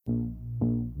From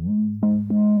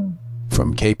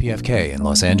KPFK in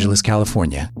Los Angeles,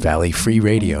 California, Valley Free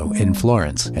Radio in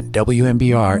Florence, and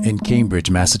WMBR in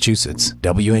Cambridge, Massachusetts,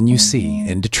 WNUC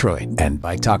in Detroit, and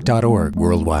BikeTalk.org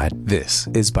worldwide, this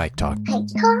is Bike Talk. Bike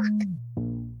Talk.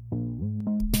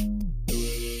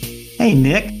 Hey,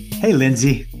 Nick. Hey,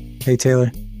 Lindsay. Hey,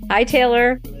 Taylor. Hi,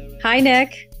 Taylor. Hi,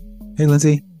 Nick. Hey,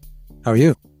 Lindsay. How are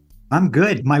you? I'm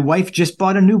good. My wife just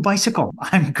bought a new bicycle.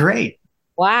 I'm great.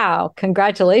 Wow.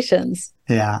 Congratulations.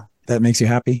 Yeah. That makes you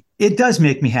happy? It does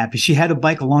make me happy. She had a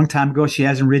bike a long time ago. She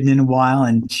hasn't ridden in a while,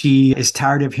 and she is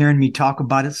tired of hearing me talk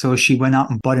about it. So she went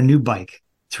out and bought a new bike.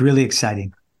 It's really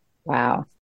exciting. Wow.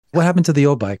 What happened to the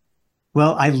old bike?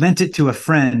 Well, I lent it to a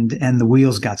friend and the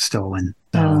wheels got stolen.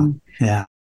 So, yeah.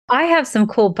 I have some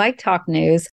cool Bike Talk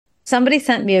news. Somebody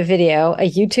sent me a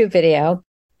YouTube video.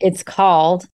 It's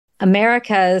called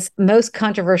America's Most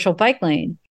Controversial Bike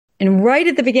Lane. And right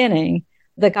at the beginning,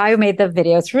 the guy who made the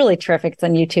video, it's really terrific. It's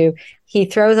on YouTube. He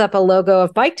throws up a logo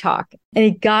of Bike Talk, and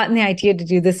he gotten the idea to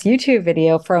do this YouTube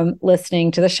video from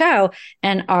listening to the show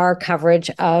and our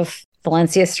coverage of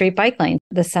Valencia Street Bike Lane,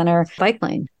 the center bike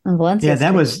lane on Valencia Yeah, that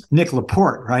Street. was Nick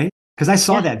Laporte, right? Because I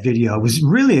saw that video. It was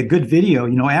really a good video.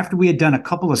 You know, after we had done a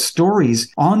couple of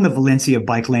stories on the Valencia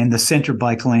bike lane, the center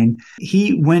bike lane,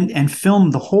 he went and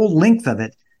filmed the whole length of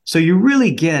it. So you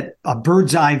really get a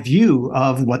bird's eye view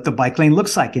of what the bike lane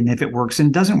looks like and if it works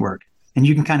and doesn't work. And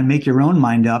you can kind of make your own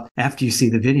mind up after you see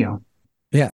the video.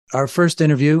 Yeah. Our first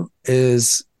interview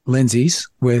is Lindsay's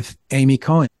with Amy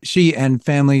Cohen. She and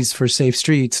Families for Safe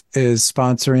Streets is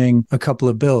sponsoring a couple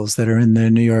of bills that are in the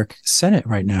New York Senate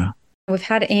right now. We've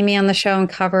had Amy on the show and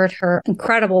covered her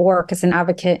incredible work as an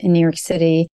advocate in New York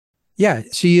City. Yeah,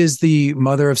 she is the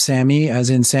mother of Sammy, as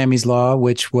in Sammy's Law,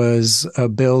 which was a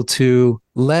bill to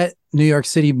let New York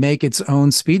City make its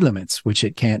own speed limits, which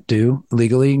it can't do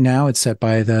legally now. It's set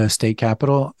by the state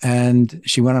capitol. And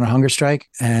she went on a hunger strike,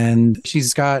 and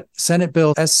she's got Senate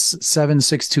Bill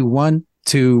S7621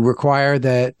 to require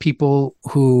that people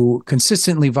who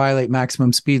consistently violate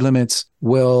maximum speed limits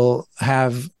will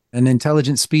have an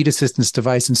intelligent speed assistance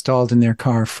device installed in their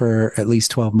car for at least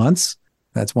 12 months.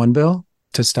 That's one bill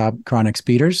to stop chronic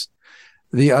speeders.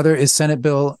 The other is Senate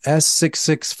Bill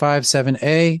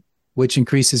S6657A, which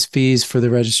increases fees for the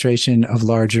registration of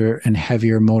larger and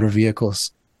heavier motor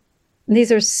vehicles.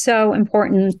 These are so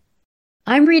important.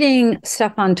 I'm reading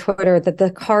stuff on Twitter that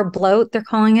the car bloat, they're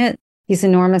calling it, these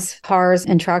enormous cars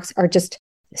and trucks are just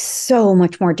so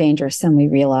much more dangerous than we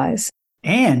realize.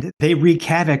 And they wreak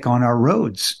havoc on our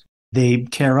roads. They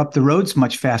tear up the roads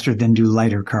much faster than do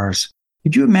lighter cars.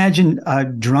 Could you imagine a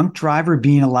drunk driver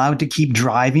being allowed to keep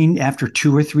driving after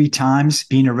 2 or 3 times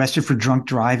being arrested for drunk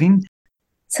driving?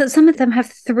 So some of them have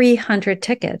 300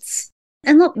 tickets.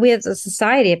 And look, we as a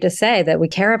society have to say that we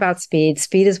care about speed.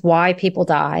 Speed is why people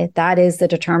die. That is the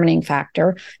determining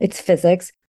factor. It's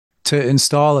physics. To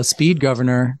install a speed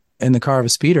governor in the car of a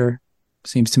speeder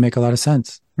seems to make a lot of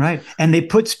sense. Right. And they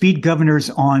put speed governors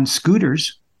on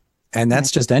scooters. And that's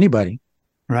just anybody.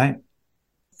 Right.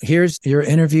 Here's your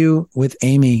interview with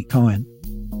Amy Cohen.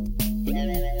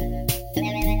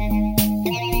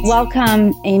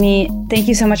 Welcome, Amy. Thank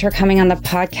you so much for coming on the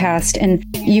podcast. And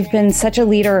you've been such a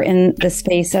leader in the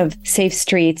space of safe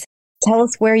streets. Tell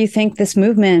us where you think this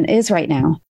movement is right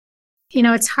now. You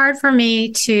know, it's hard for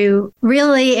me to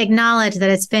really acknowledge that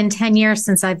it's been 10 years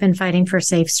since I've been fighting for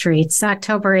safe streets.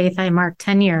 October 8th, I marked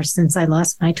 10 years since I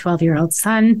lost my 12-year-old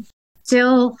son.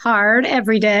 Still hard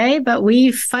every day, but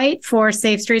we fight for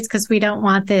safe streets because we don't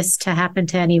want this to happen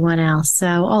to anyone else.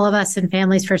 So all of us in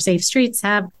Families for Safe Streets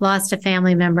have lost a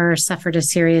family member or suffered a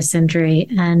serious injury.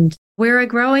 And we're a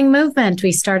growing movement.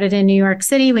 We started in New York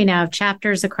City. We now have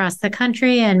chapters across the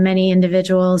country and many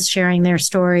individuals sharing their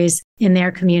stories in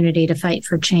their community to fight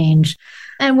for change.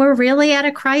 And we're really at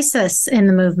a crisis in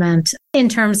the movement in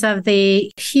terms of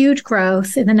the huge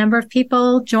growth in the number of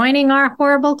people joining our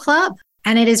horrible club.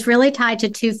 And it is really tied to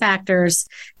 2 factors.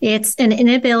 It's an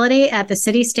inability at the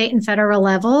city, state, and federal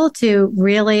level to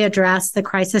really address the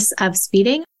crisis of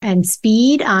speeding and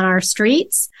speed on our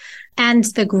streets, and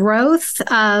the growth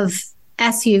of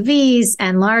SUVs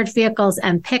and large vehicles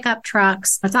and pickup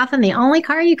trucks. It's often the only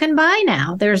car you can buy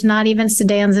now. There's not even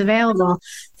sedans available.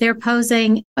 They're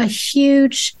posing a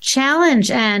huge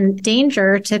challenge and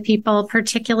danger to people,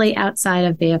 particularly outside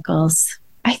of vehicles.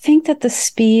 I think that the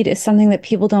speed is something that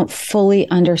people don't fully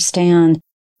understand.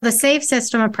 The safe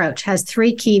system approach has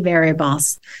 3 key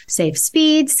variables: safe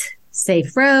speeds,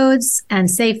 safe roads and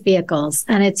safe vehicles.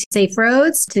 And it's safe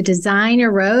roads to design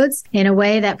your roads in a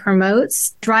way that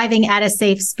promotes driving at a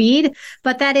safe speed.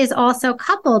 But that is also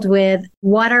coupled with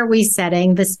what are we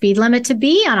setting the speed limit to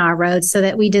be on our roads so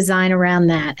that we design around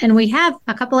that. And we have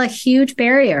a couple of huge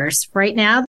barriers. Right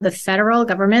now, the federal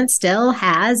government still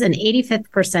has an 85th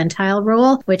percentile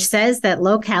rule, which says that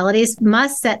localities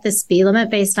must set the speed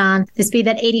limit based on the speed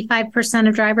that 85%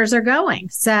 of drivers are going.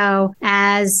 So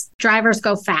as drivers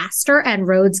go faster and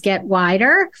roads get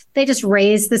wider, they just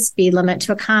raise the speed limit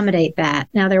to accommodate that.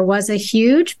 Now, there was a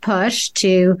huge push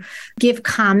to give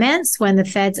comments when the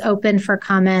feds opened for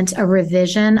comment a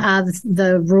revision of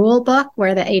the rule book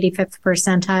where the 85th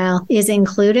percentile is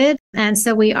included. And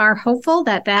so we are hopeful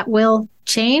that that will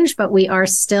change, but we are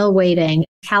still waiting.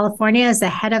 California is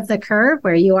ahead of the curve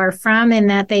where you are from in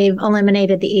that they've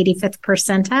eliminated the 85th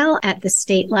percentile at the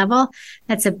state level.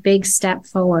 That's a big step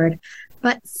forward.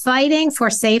 But fighting for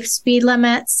safe speed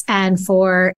limits and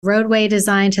for roadway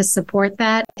design to support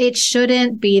that, it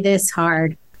shouldn't be this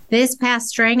hard. This past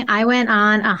spring, I went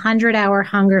on a 100-hour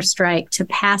hunger strike to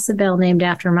pass a bill named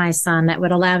after my son that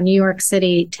would allow New York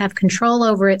City to have control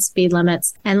over its speed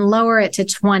limits and lower it to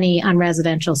 20 on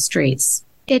residential streets.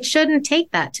 It shouldn't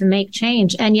take that to make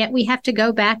change. And yet we have to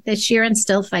go back this year and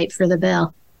still fight for the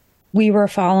bill. We were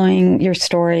following your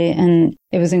story and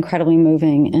it was incredibly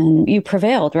moving. And you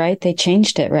prevailed, right? They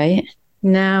changed it, right?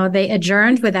 No, they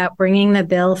adjourned without bringing the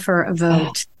bill for a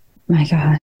vote. Oh, my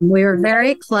God. We were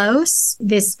very close.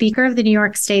 The Speaker of the New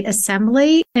York State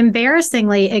Assembly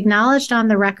embarrassingly acknowledged on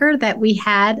the record that we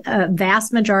had a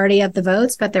vast majority of the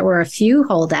votes, but there were a few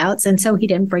holdouts, and so he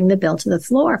didn't bring the bill to the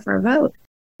floor for a vote.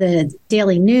 The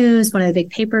Daily News, one of the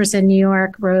big papers in New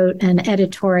York, wrote an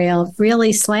editorial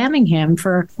really slamming him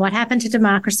for what happened to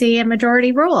democracy and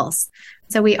majority rules.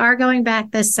 So we are going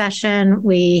back this session.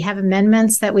 We have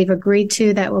amendments that we've agreed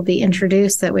to that will be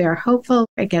introduced that we are hopeful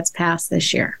it gets passed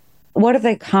this year. What are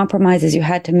the compromises you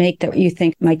had to make that you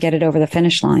think might get it over the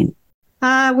finish line?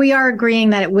 We are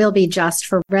agreeing that it will be just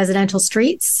for residential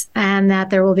streets and that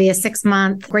there will be a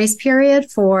 6-month grace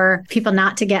period for people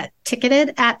not to get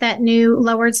ticketed at that new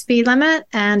lowered speed limit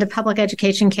and a public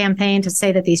education campaign to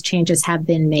say that these changes have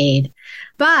been made.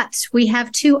 But we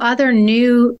have 2 other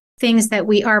new things that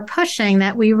we are pushing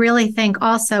that we really think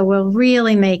also will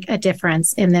really make a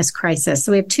difference in this crisis.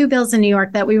 So we have 2 bills in New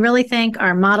York that we really think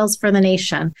are models for the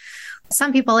nation.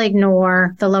 Some people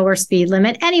ignore the lower speed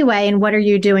limit anyway. And what are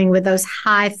you doing with those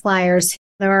high flyers?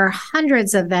 There are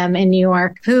hundreds of them in New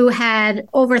York who had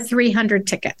over 300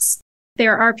 tickets.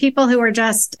 There are people who are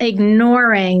just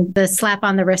ignoring the slap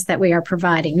on the wrist that we are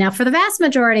providing. Now, for the vast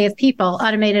majority of people,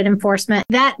 automated enforcement,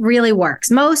 that really works.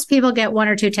 Most people get 1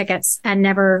 or 2 tickets and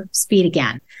never speed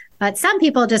again. But some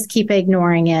people just keep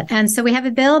ignoring it. And so we have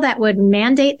a bill that would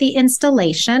mandate the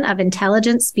installation of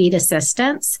intelligent speed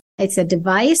assistance. It's a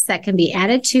device that can be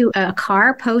added to a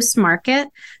car post-market,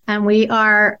 and we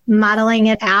are modeling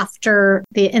it after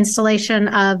the installation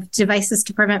of devices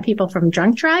to prevent people from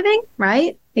drunk driving,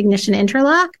 right? Ignition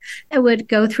interlock. It would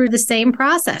go through the same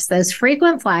process. Those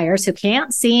frequent flyers who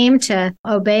can't seem to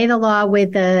obey the law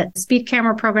with the speed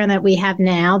camera program that we have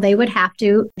now, they would have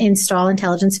to install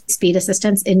intelligent speed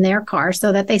assistance in their car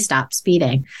so that they stop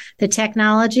speeding. The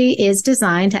technology is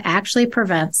designed to actually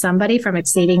prevent somebody from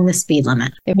exceeding the speed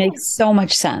limit. It makes so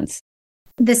much sense.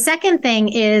 The second thing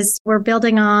is we're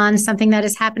building on something that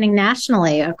is happening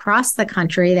nationally across the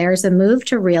country. There's a move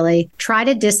to really try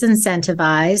to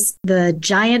disincentivize the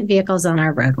giant vehicles on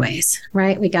our roadways,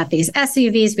 right? We got these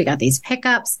SUVs, we got these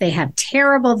pickups. They have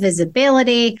terrible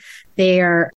visibility. They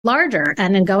are larger,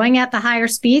 and then going at the higher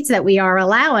speeds that we are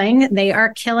allowing, they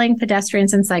are killing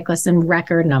pedestrians and cyclists in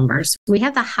record numbers. We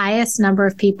have the highest number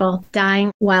of people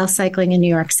dying while cycling in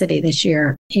New York City this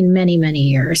year in many, many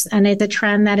years. And it's a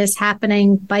trend that is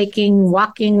happening, biking,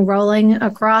 walking, rolling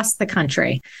across the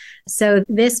country. So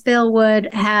this bill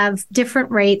would have different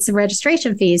rates of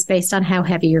registration fees based on how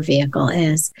heavy your vehicle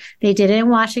is. They did it in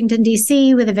Washington,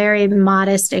 D.C. with a very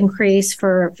modest increase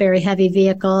for very heavy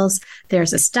vehicles.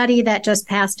 There's a study that just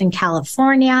passed in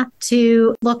California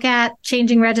to look at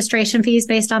changing registration fees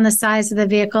based on the size of the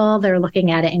vehicle. They're looking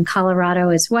at it in Colorado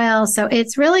as well. So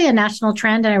it's really a national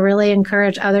trend, and I really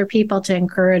encourage other people to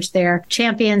encourage their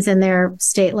champions in their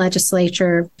state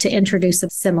legislature to introduce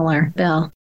a similar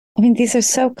bill. I mean, these are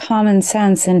so common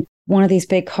sense. And one of these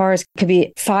big cars could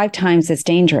be 5 times as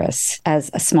dangerous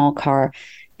as a small car.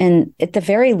 And at the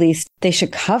very least, they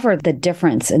should cover the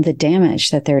difference and the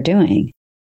damage that they're doing.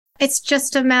 It's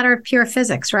just a matter of pure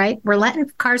physics, right? We're letting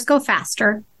cars go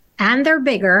faster. and they're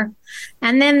bigger.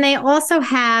 And then they also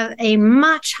have a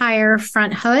much higher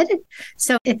front hood.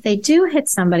 So if they do hit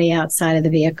somebody outside of the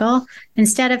vehicle,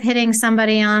 instead of hitting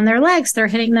somebody on their legs, they're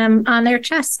hitting them on their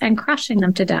chests and crushing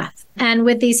them to death. And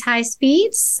with these high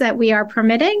speeds that we are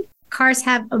permitting, cars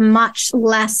have a much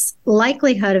less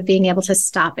likelihood of being able to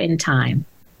stop in time,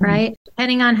 right?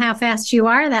 Depending on how fast you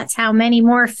are, that's how many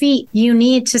more feet you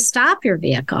need to stop your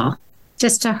vehicle.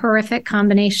 Just a horrific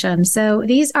combination. So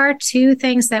these are two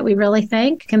things that we really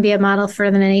think can be a model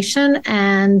for the nation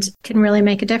and can really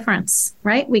make a difference,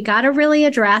 right? We got to really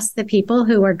address the people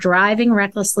who are driving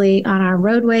recklessly on our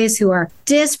roadways, who are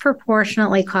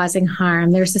disproportionately causing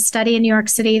harm. There's a study in New York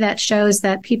City that shows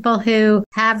that people who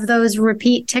have those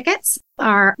repeat tickets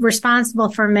are responsible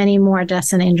for many more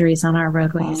deaths and injuries on our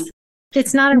roadways.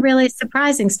 It's not a really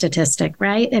surprising statistic,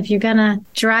 right? If you're going to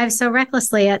drive so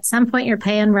recklessly, at some point you're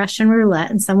paying Russian roulette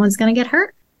and someone's going to get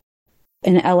hurt.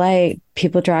 In LA,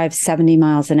 people drive 70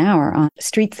 miles an hour on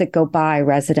streets that go by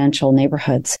residential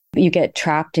neighborhoods. You get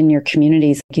trapped in your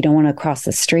communities. You don't want to cross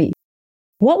the street.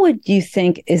 What would you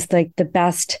think is like the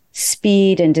best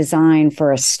speed and design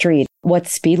for a street? What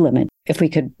speed limit, if we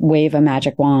could wave a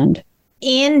magic wand?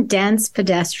 In dense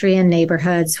pedestrian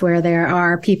neighborhoods where there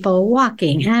are people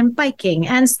walking and biking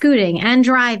and scooting and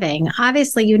driving,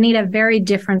 obviously you need a very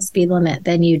different speed limit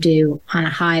than you do on a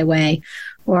highway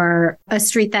or a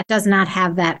street that does not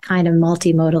have that kind of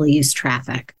multimodal use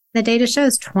traffic. The data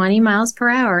shows 20 miles per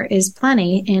hour is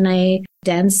plenty in a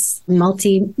dense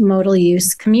multimodal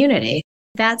use community.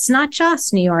 That's not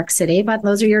just New York City, but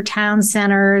those are your town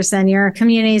centers and your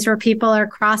communities where people are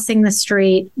crossing the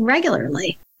street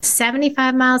regularly.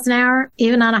 75 miles an hour,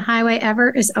 even on a highway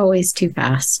ever, is always too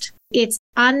fast. It's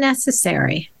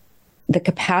unnecessary. The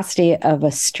capacity of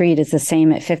a street is the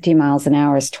same at 50 miles an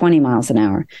hour as 20 miles an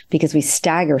hour because we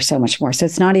stagger so much more. So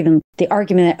it's not even the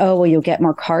argument that, oh, well, you'll get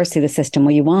more cars through the system.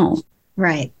 Well, you won't.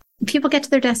 Right. People get to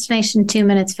their destination 2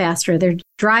 minutes faster. They're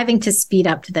driving to speed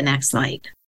up to the next light.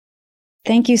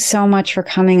 Thank you so much for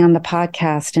coming on the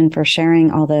podcast and for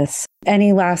sharing all this.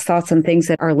 Any last thoughts on things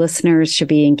that our listeners should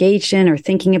be engaged in or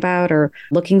thinking about or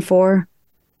looking for?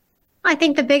 I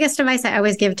think the biggest advice I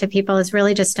always give to people is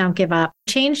really just don't give up.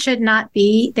 Change should not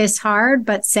be this hard,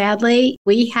 but sadly,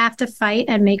 we have to fight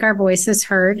and make our voices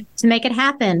heard to make it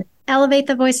happen. Elevate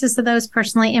the voices of those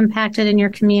personally impacted in your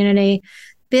community.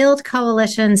 Build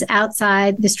coalitions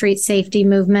outside the street safety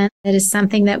movement. It is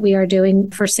something that we are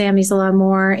doing for Sammy's Law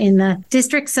more in the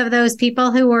districts of those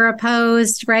people who were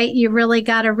opposed, right? You really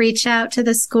got to reach out to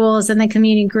the schools and the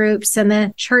community groups and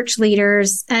the church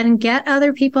leaders and get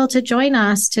other people to join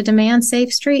us to demand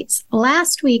safe streets.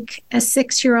 Last week, a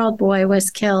 6-year-old boy was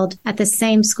killed at the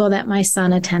same school that my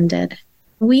son attended.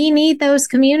 We need those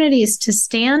communities to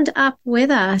stand up with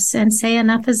us and say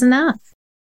enough is enough.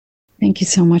 Thank you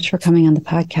so much for coming on the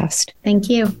podcast. Thank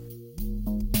you.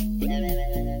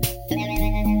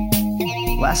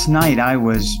 Last night, I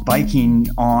was biking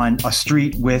on a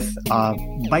street with a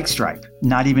bike stripe,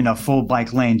 not even a full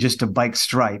bike lane, just a bike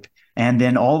stripe. And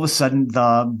then all of a sudden,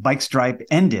 the bike stripe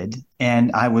ended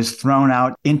and I was thrown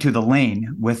out into the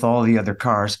lane with all the other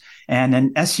cars. And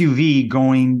an SUV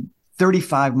going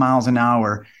 35 miles an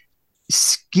hour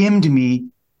skimmed me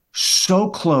so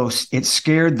close, it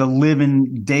scared the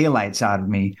living daylights out of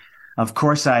me. Of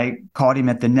course, I caught him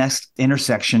at the next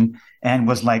intersection and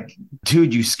was like,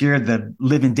 dude, you scared the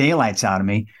living daylights out of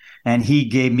me. And he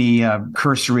gave me a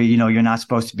cursory, you're not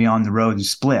supposed to be on the road and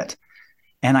split.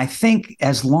 And I think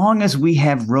as long as we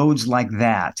have roads like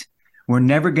that, we're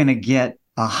never going to get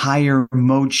a higher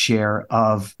mode share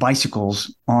of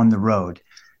bicycles on the road.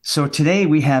 So today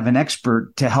we have an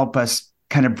expert to help us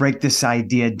kind of break this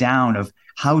idea down of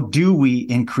how do we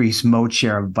increase mode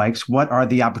share of bikes? What are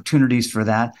the opportunities for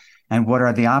that? And what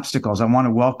are the obstacles? I want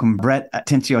to welcome Brett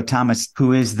Atencio-Thomas,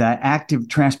 who is the active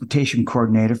transportation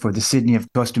coordinator for the City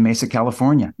of Costa Mesa,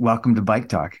 California. Welcome to Bike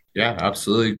Talk. Yeah,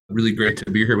 absolutely. Really great to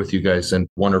be here with you guys and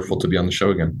wonderful to be on the show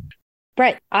again.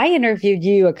 Brett, I interviewed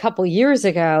you a couple years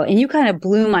ago and you kind of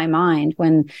blew my mind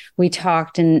when we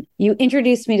talked and you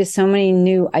introduced me to so many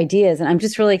new ideas and I'm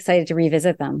just really excited to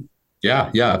revisit them.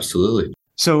 Yeah, absolutely.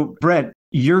 So Brett,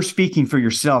 you're speaking for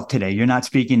yourself today. You're not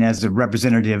speaking as a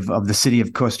representative of the City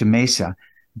of Costa Mesa,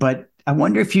 but I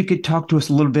wonder if you could talk to us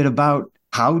a little bit about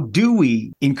how do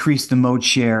we increase the mode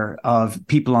share of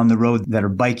people on the road that are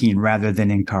biking rather than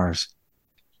in cars?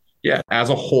 Yeah, as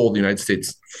a whole, the United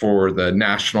States for the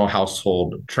National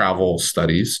Household Travel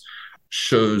Studies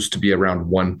shows to be around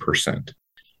 1%.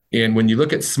 And when you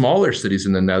look at smaller cities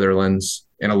in the Netherlands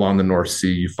and along the North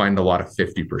Sea, you find a lot of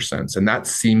 50%, and that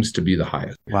seems to be the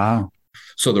highest. Wow.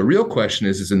 So the real question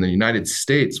is in the United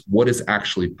States, what is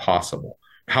actually possible?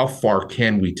 how far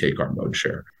can we take our mode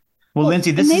share? Well,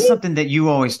 Lindsay, this is something that you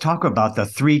always talk about, the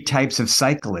 3 types of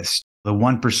cyclists, the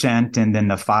 1% and then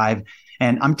the 5.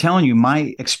 And I'm telling you,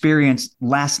 my experience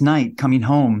last night coming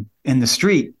home in the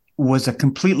street was a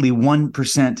completely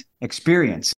 1%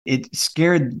 experience. It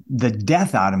scared the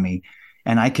death out of me.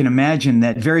 And I can imagine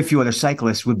that very few other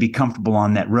cyclists would be comfortable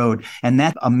on that road. And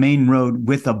that's a main road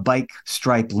with a bike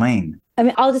striped lane. I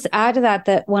mean, I'll just add to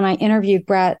that when I interviewed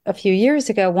Brett a few years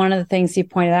ago, one of the things he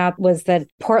pointed out was that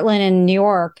Portland and New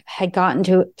York had gotten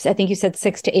to, I think you said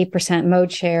 6 to 8%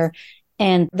 mode share.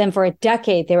 And then for a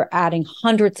decade, they were adding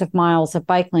hundreds of miles of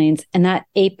bike lanes, and that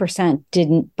 8%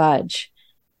 didn't budge.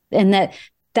 And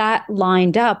that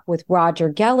lined up with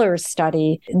Roger Geller's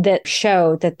study that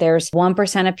showed that there's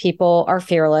 1% of people are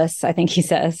fearless, I think he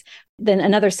says, then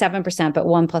another 7%, but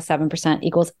 1 plus 7%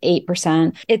 equals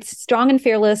 8%. It's strong and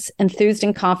fearless, enthused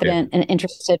and confident, and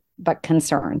interested but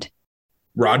concerned.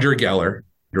 Roger Geller,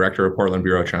 director of Portland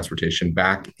Bureau of Transportation,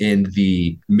 back in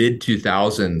the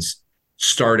mid-2000s,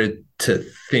 started to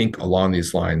think along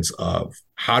these lines of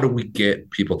how do we get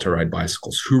people to ride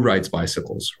bicycles? Who rides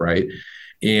bicycles, right?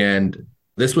 And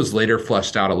this was later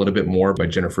fleshed out a little bit more by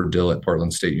Jennifer Dill at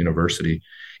Portland State University.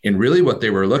 And really what they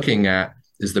were looking at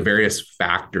is the various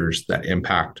factors that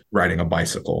impact riding a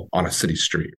bicycle on a city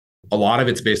street. A lot of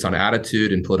it's based on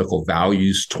attitude and political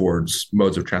values towards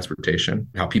modes of transportation,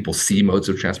 how people see modes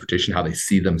of transportation, how they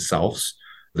see themselves,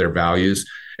 their values.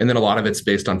 And then a lot of it's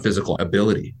based on physical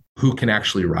ability, who can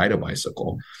actually ride a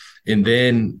bicycle. And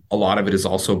then a lot of it is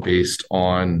also based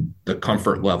on the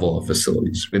comfort level of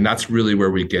facilities. And that's really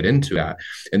where we get into that.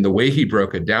 And the way he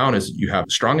broke it down is you have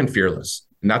strong and fearless,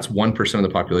 and that's 1% of the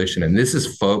population. And this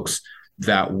is folks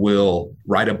that will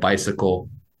ride a bicycle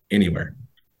anywhere.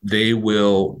 They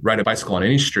will ride a bicycle on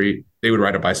any street. They would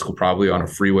ride a bicycle probably on a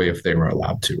freeway if they were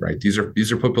allowed to, right? These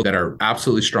are people that are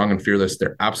absolutely strong and fearless.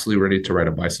 They're absolutely ready to ride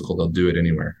a bicycle. They'll do it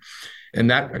anywhere. And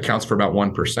that accounts for about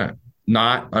 1%.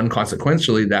 Not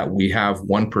unconsequentially that we have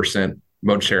 1%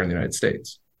 mode share in the United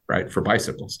States, right, for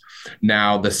bicycles.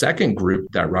 Now, the second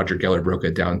group that Roger Geller broke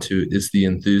it down to is the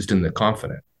enthused and the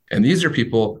confident. And these are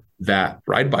people that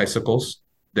ride bicycles.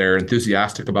 They're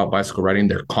enthusiastic about bicycle riding.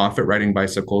 They're confident riding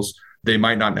bicycles. They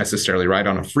might not necessarily ride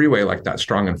on a freeway like that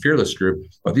strong and fearless group,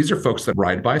 but these are folks that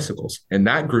ride bicycles. And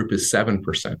that group is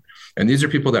 7%. And these are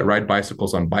people that ride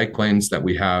bicycles on bike lanes that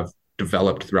we have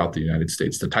developed throughout the United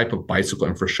States, the type of bicycle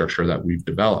infrastructure that we've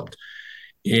developed.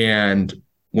 And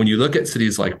when you look at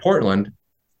cities like Portland,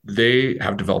 they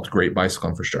have developed great bicycle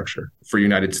infrastructure for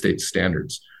United States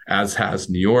standards, as has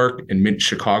New York, and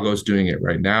Chicago's doing it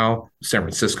right now. San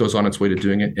Francisco's on its way to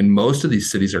doing it. And most of these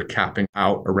cities are capping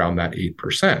out around that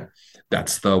 8%.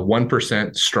 That's the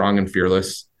 1% strong and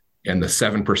fearless and the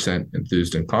 7%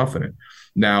 enthused and confident.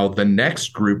 Now, the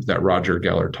next group that Roger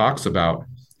Geller talks about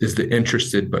is the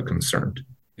interested but concerned.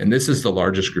 And this is the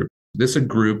largest group. This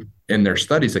group in their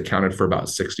studies accounted for about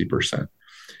 60%.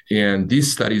 And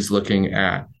these studies looking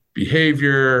at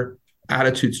behavior,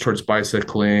 attitudes towards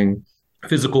bicycling,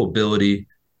 physical ability,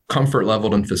 comfort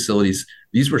level in facilities.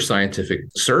 These were scientific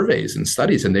surveys and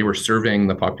studies, and they were surveying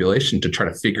the population to try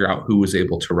to figure out who was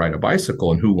able to ride a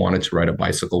bicycle and who wanted to ride a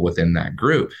bicycle within that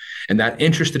group. And that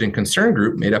interested and concerned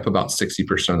group made up about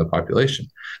 60% of the population.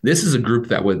 This is a group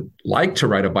that would like to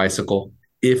ride a bicycle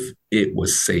if it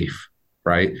was safe,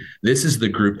 right? This is the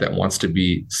group that wants to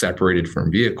be separated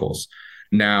from vehicles.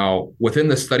 Now, within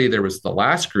the study, there was the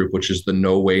last group, which is the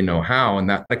no way, no how, and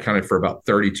that accounted for about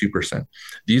 32%.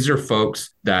 These are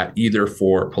folks that either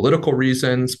for political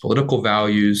reasons, political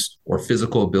values, or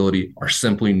physical ability are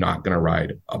simply not going to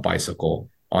ride a bicycle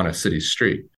on a city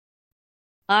street.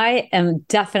 I am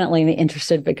definitely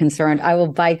interested but concerned. I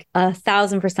will bike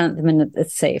 1,000% the minute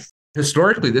it's safe.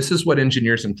 Historically, this is what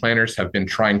engineers and planners have been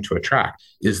trying to attract,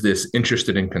 is this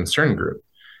interested and concerned group.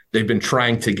 They've been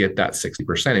trying to get that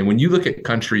 60%. And when you look at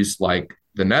countries like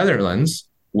the Netherlands,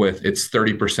 with its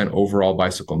 30% overall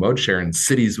bicycle mode share, and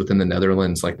cities within the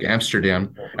Netherlands like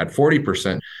Amsterdam at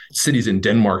 40%, cities in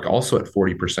Denmark also at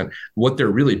 40%, what they're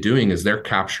really doing is they're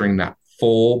capturing that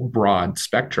full broad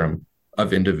spectrum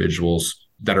of individuals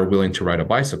that are willing to ride a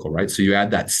bicycle, right? So you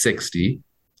add that 60,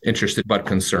 interested but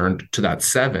concerned, to that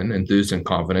 7, enthused and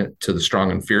confident, to the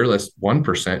strong and fearless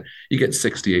 1%, you get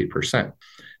 68%.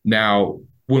 Now,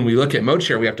 when we look at mode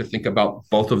share, we have to think about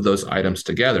both of those items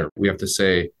together. We have to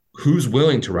say, who's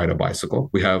willing to ride a bicycle?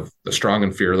 We have the strong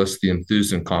and fearless, the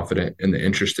enthused and confident, and the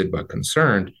interested but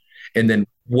concerned. And then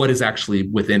what is actually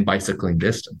within bicycling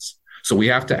distance? So we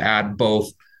have to add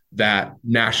both that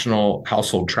national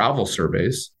household travel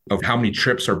surveys of how many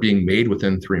trips are being made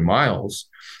within 3 miles.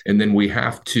 And then we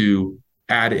have to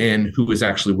add in who is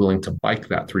actually willing to bike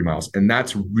that 3 miles. And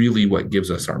that's really what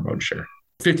gives us our mode share.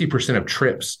 50% of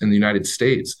trips in the United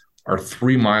States are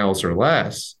 3 miles or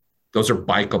less. Those are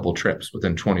bikeable trips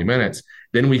within 20 minutes.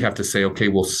 Then we have to say, okay,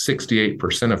 well,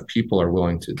 68% of people are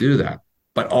willing to do that.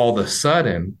 But all of a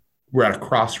sudden, we're at a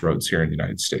crossroads here in the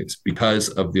United States because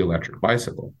of the electric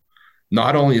bicycle.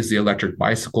 Not only is the electric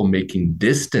bicycle making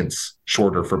distance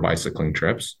shorter for bicycling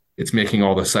trips, it's making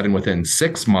all of a sudden within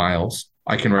 6 miles,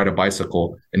 I can ride a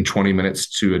bicycle in 20 minutes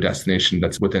to a destination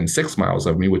that's within 6 miles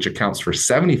of me, which accounts for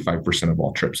 75% of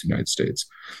all trips in the United States.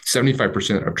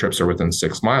 75% of trips are within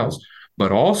 6 miles.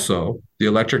 But also, the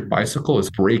electric bicycle is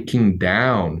breaking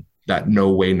down that no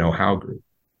way, no how group.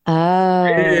 Oh.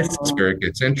 This is where it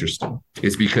gets interesting.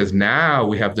 It's because now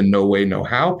we have the no way, no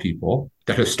how people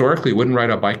that historically wouldn't ride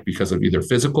a bike because of either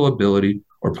physical ability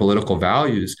or political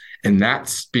values. And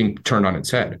that's being turned on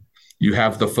its head. You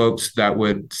have the folks that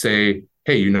would say,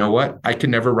 hey, you know what? I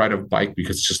can never ride a bike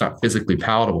because it's just not physically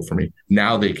palatable for me.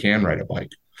 Now they can ride a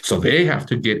bike. So they have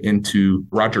to get into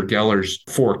Roger Geller's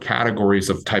 4 categories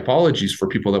of typologies for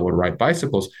people that would ride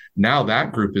bicycles. Now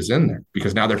that group is in there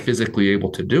because now they're physically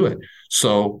able to do it.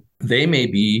 So they may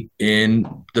be in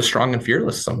the strong and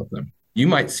fearless, some of them. You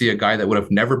might see a guy that would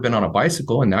have never been on a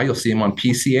bicycle, and now you'll see him on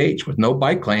PCH with no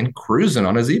bike lane, cruising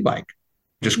on his e-bike.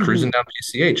 Just cruising down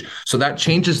PCH. So that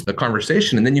changes the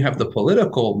conversation. And then you have the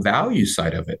political value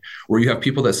side of it, where you have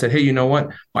people that said, hey, you know what?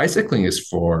 Bicycling is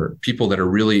for people that are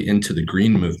really into the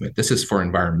green movement. This is for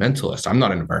environmentalists. I'm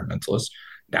not an environmentalist.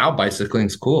 Now bicycling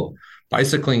is cool.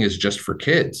 Bicycling is just for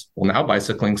kids. Well, now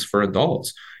bicycling's for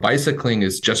adults. Bicycling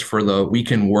is just for the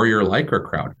weekend warrior Lycra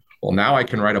crowd. Well, now I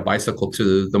can ride a bicycle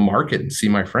to the market and see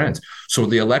my friends. So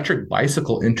the electric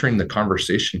bicycle entering the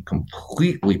conversation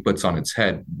completely puts on its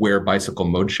head where bicycle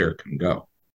mode share can go.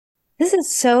 This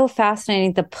is so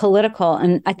fascinating, the political,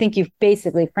 and I think you've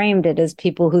basically framed it as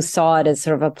people who saw it as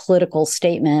sort of a political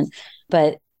statement,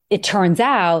 but it turns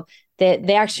out that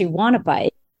they actually want to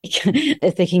bike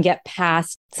if they can get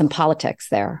past some politics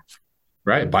there.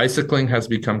 Right. Bicycling has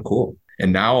become cool.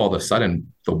 And now all of a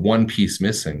sudden, the one piece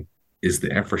missing is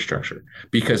the infrastructure.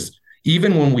 Because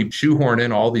even when we shoehorn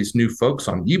in all these new folks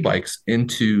on e-bikes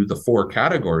into the 4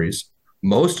 categories,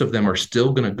 most of them are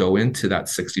still going to go into that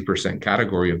 60%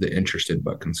 category of the interested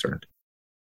but concerned.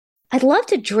 I'd love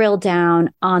to drill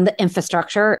down on the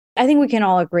infrastructure. I think we can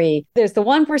all agree there's the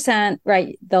 1%,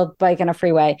 right? They'll bike on a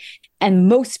freeway, and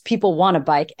most people want to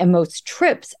bike, and most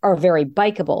trips are very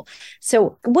bikeable.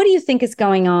 So what do you think is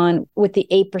going on with the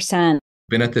 8%?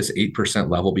 Been at this 8%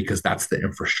 level because that's the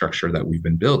infrastructure that we've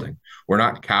been building. We're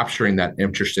not capturing that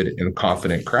interested and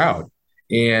confident crowd,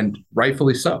 and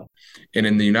rightfully so. And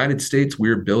in the United States,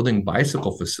 we're building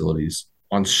bicycle facilities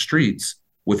on streets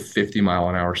with 50 mile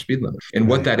an hour speed limit. And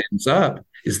what that ends up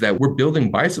is that we're building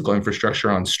bicycle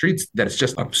infrastructure on streets that it's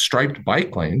just a striped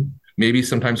bike lane, maybe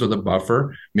sometimes with a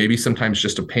buffer, maybe sometimes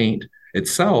just a paint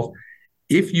itself.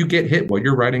 If you get hit while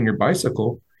you're riding your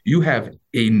bicycle, you have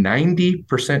a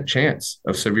 90% chance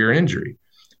of severe injury.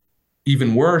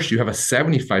 Even worse, you have a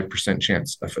 75%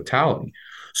 chance of fatality.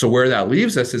 So where that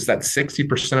leaves us is that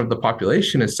 60% of the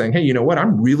population is saying, hey, you know what?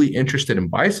 I'm really interested in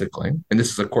bicycling. And this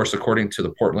is, of course, according to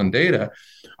the Portland data.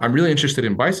 I'm really interested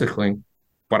in bicycling,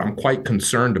 but I'm quite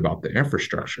concerned about the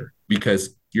infrastructure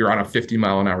because you're on a 50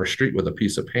 mile an hour street with a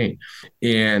piece of paint.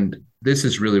 And this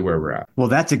is really where we're at. Well,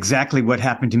 that's exactly what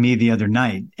happened to me the other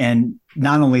night. And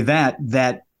not only that,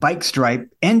 that bike stripe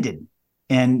ended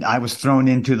and I was thrown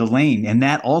into the lane. And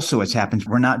that also has happened.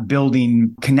 We're not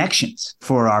building connections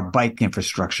for our bike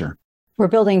infrastructure. We're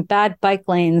building bad bike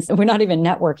lanes. We're not even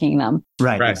networking them.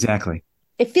 Right. Exactly.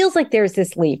 It feels like there's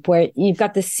this leap where you've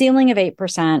got the ceiling of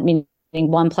 8%, meaning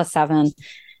 1 + 7.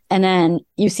 And then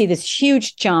you see this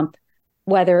huge jump,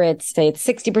 whether it's, say, it's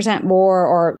 60% more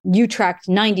or you tracked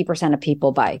 90% of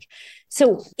people bike.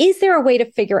 So is there a way to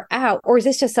figure out, or is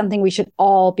this just something we should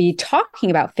all be talking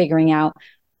about figuring out,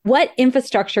 what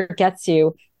infrastructure gets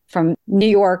you from New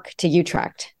York to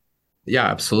Utrecht? Yeah,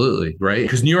 absolutely. Right.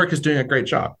 Because New York is doing a great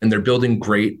job and they're building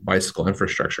great bicycle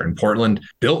infrastructure. And Portland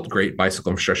built great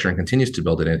bicycle infrastructure and continues to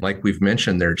build it. And like we've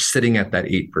mentioned, they're sitting at that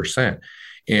 8%.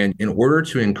 And in order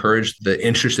to encourage the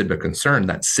interested but concerned,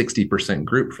 that 60%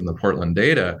 group from the Portland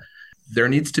data, there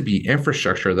needs to be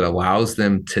infrastructure that allows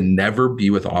them to never be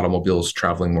with automobiles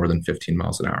traveling more than 15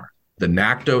 miles an hour. The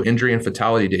NACDO injury and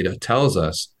fatality data tells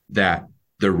us that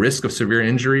the risk of severe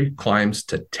injury climbs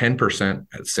to 10%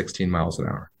 at 16 miles an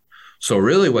hour. So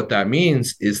really what that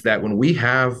means is that when we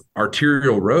have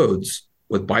arterial roads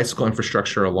with bicycle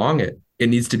infrastructure along it, it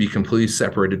needs to be completely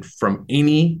separated from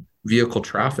any vehicle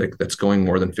traffic that's going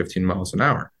more than 15 miles an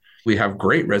hour. We have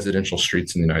great residential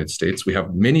streets in the United States. We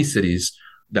have many cities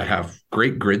that have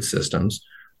great grid systems.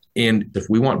 And if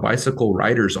we want bicycle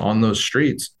riders on those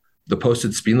streets, the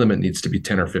posted speed limit needs to be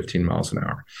 10 or 15 miles an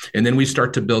hour. And then we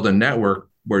start to build a network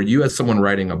where you, as someone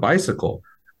riding a bicycle,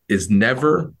 is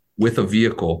never with a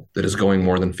vehicle that is going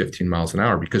more than 15 miles an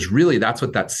hour, because really that's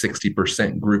what that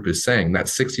 60% group is saying. That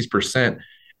 60%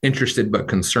 interested but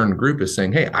concerned group is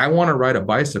saying, hey, I want to ride a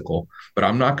bicycle, but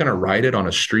I'm not going to ride it on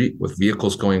a street with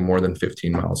vehicles going more than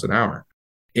 15 miles an hour.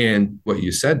 And what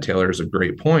you said, Taylor, is a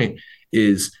great point,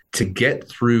 is to get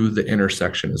through the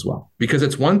intersection as well. Because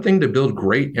it's one thing to build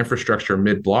great infrastructure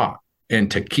mid-block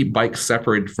and to keep bikes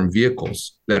separated from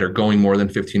vehicles that are going more than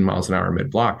 15 miles an hour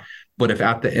mid-block. But if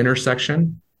at the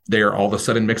intersection, they are all of a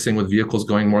sudden mixing with vehicles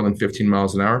going more than 15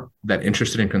 miles an hour, that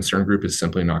interested and concerned group is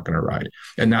simply not going to ride.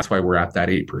 And that's why we're at that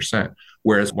 8%.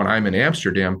 Whereas when I'm in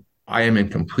Amsterdam, I am in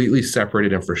completely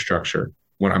separated infrastructure.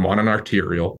 When I'm on an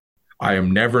arterial, I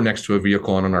am never next to a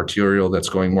vehicle on an arterial that's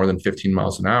going more than 15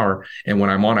 miles an hour. And when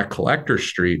I'm on a collector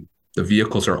street, the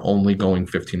vehicles are only going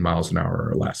 15 miles an hour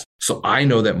or less. So I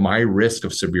know that my risk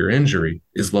of severe injury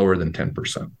is lower than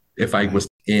 10% if I was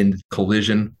in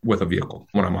collision with a vehicle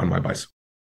when I'm on my bicycle.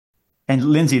 And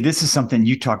Lindsay, this is something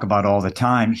you talk about all the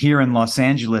time. Here in Los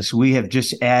Angeles, we have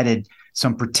just added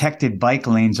some protected bike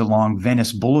lanes along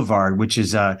Venice Boulevard, which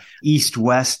is a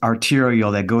east-west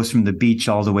arterial that goes from the beach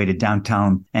all the way to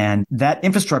downtown. And that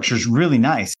infrastructure is really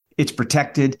nice. It's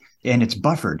protected and it's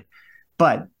buffered.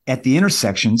 But at the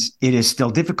intersections, it is still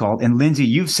difficult. And Lindsay,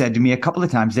 you've said to me a couple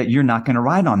of times that you're not going to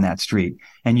ride on that street.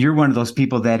 And you're one of those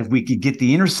people that if we could get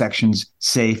the intersections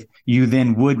safe, you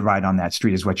then would ride on that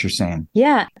street, is what you're saying.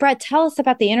 Yeah. Brett, tell us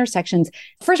about the intersections.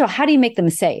 First of all, how do you make them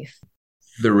safe?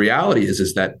 The reality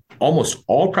is that almost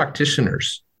all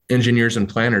practitioners, engineers and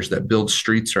planners that build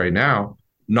streets right now,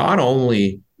 not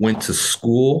only went to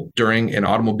school during an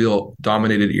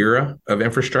automobile-dominated era of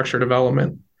infrastructure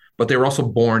development, but they were also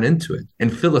born into it.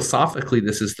 And philosophically,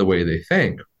 this is the way they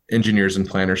think. Engineers and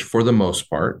planners, for the most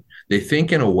part, they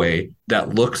think in a way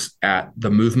that looks at the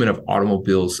movement of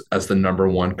automobiles as the number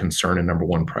one concern and number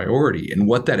one priority. And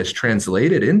what that is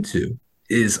translated into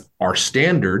is our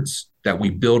standards that we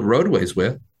build roadways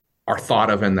with are thought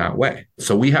of in that way.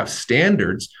 So we have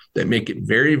standards that make it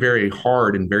very, very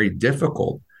hard and very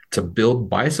difficult to build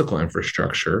bicycle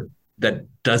infrastructure that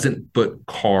doesn't put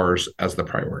cars as the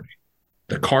priority.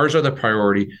 The cars are the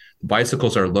priority.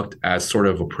 Bicycles are looked as sort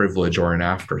of a privilege or an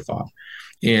afterthought.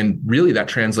 And really that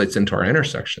translates into our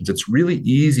intersections. It's really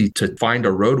easy to find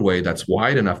a roadway that's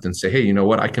wide enough and say, hey, you know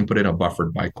what? I can put in a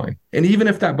buffered bike lane. And even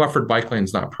if that buffered bike lane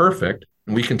is not perfect,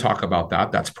 and we can talk about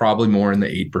that, that's probably more in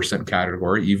the 8%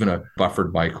 category, even a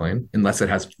buffered bike lane, unless it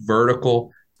has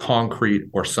vertical, concrete,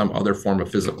 or some other form of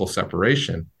physical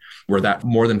separation, where that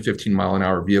more than 15 mile an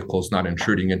hour vehicle is not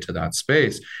intruding into that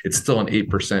space. It's still an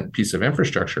 8% piece of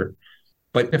infrastructure.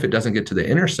 But if it doesn't get to the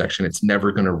intersection, it's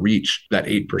never going to reach that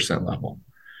 8% level.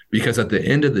 Because at the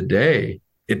end of the day,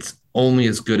 it's only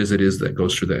as good as it is that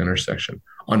goes through the intersection.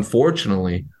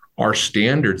 Unfortunately, our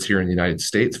standards here in the United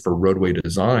States for roadway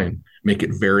design make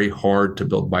it very hard to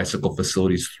build bicycle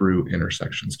facilities through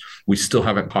intersections. We still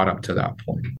haven't caught up to that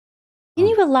point. Can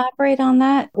you elaborate on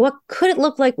that? What could it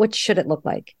look like? What should it look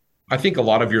like? I think a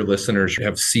lot of your listeners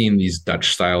have seen these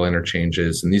Dutch style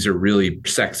interchanges, and these are really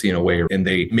sexy in a way, and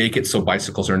they make it so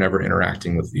bicycles are never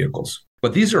interacting with vehicles.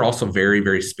 But these are also very,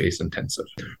 very space intensive.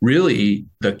 Really,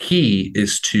 the key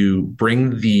is to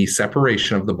bring the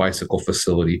separation of the bicycle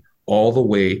facility all the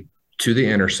way to the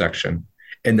intersection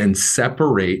and then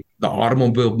separate the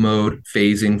automobile mode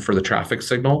phasing for the traffic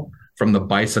signal from the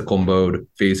bicycle mode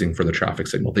phasing for the traffic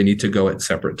signal. They need to go at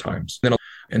separate times.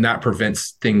 And that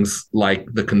prevents things like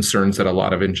the concerns that a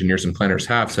lot of engineers and planners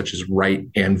have, such as right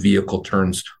and vehicle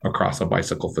turns across a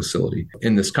bicycle facility.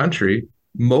 In this country,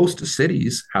 most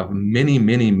cities have many,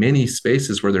 many, many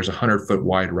spaces where there's 100-foot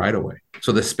wide right-of-way.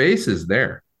 So the space is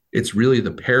there. It's really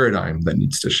the paradigm that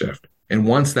needs to shift. And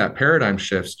once that paradigm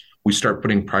shifts, we start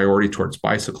putting priority towards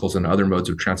bicycles and other modes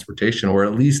of transportation, or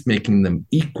at least making them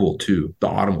equal to the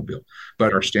automobile.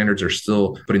 But our standards are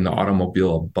still putting the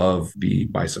automobile above the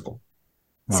bicycle.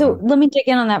 So let me dig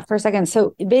in on that for a second.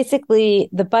 So basically,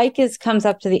 the bike comes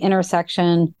up to the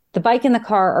intersection. The bike and the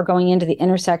car are going into the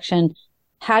intersection.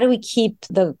 How do we keep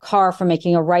the car from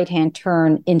making a right-hand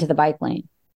turn into the bike lane?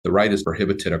 The right is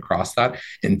prohibited across that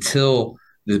until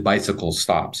the bicycle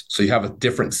stops. So you have a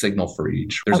different signal for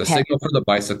each. There's a signal for the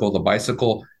bicycle. The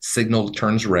bicycle signal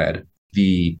turns red.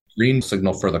 The green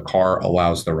signal for the car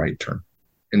allows the right turn.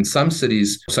 In some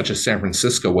cities, such as San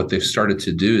Francisco, what they've started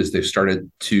to do is they've started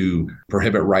to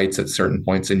prohibit rights at certain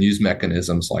points and use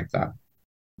mechanisms like that.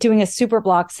 doing a super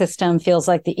block system feels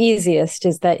like the easiest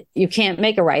is that you can't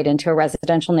make a right into a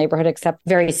residential neighborhood except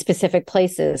very specific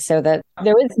places, so that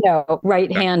there is no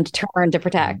right-hand turn to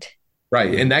protect.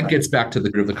 Right. And that gets back to the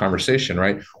group of the conversation,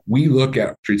 right? We look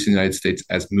at streets in the United States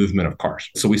as movement of cars.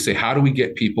 So we say, how do we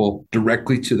get people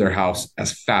directly to their house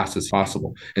as fast as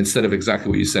possible? Instead of exactly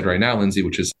what you said right now, Lindsay,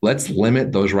 which is let's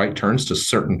limit those right turns to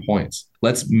certain points.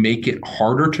 Let's make it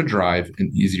harder to drive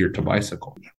and easier to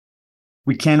bicycle.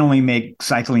 We can't only make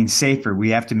cycling safer, we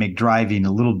have to make driving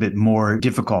a little bit more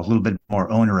difficult, a little bit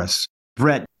more onerous.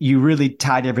 Brett, you really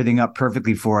tied everything up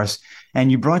perfectly for us.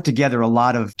 And you brought together a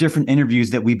lot of different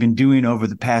interviews that we've been doing over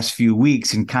the past few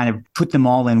weeks and kind of put them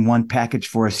all in one package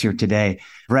for us here today.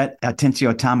 Brett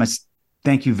Atencio Thomas,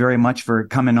 thank you very much for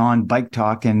coming on Bike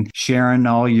Talk and sharing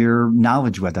all your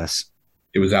knowledge with us.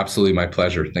 It was absolutely my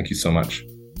pleasure. Thank you so much.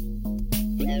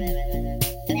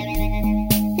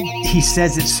 He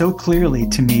says it so clearly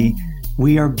to me.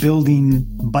 We are building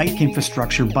bike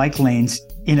infrastructure, bike lanes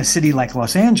in a city like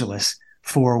Los Angeles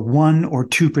for 1 or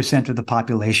 2% of the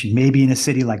population, maybe in a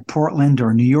city like Portland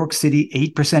or New York City,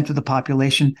 8% of the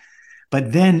population.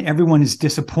 But then everyone is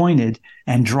disappointed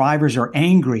and drivers are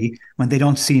angry when they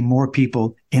don't see more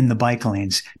people in the bike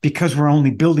lanes because we're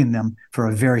only building them for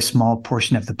a very small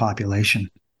portion of the population.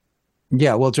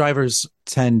 Yeah, well, drivers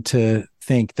tend to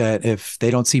think that if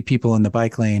they don't see people in the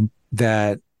bike lane,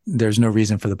 that there's no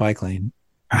reason for the bike lane.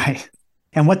 Right.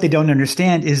 And what they don't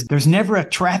understand is there's never a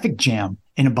traffic jam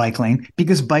in a bike lane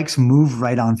because bikes move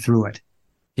right on through it.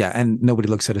 Yeah. And nobody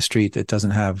looks at a street that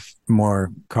doesn't have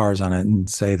more cars on it and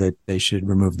say that they should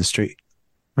remove the street.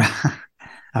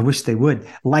 I wish they would.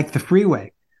 Like the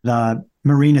freeway, the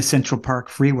Marina Central Park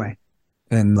Freeway.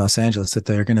 In Los Angeles, that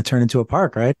they're going to turn into a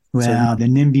park, right? Well, the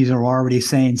NIMBYs are already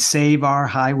saying, save our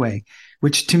highway,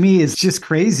 which to me is just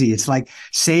crazy. It's like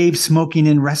save smoking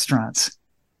in restaurants.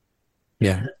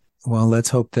 Yeah. Well, let's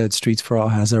hope that Streets for All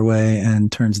has their way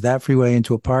and turns that freeway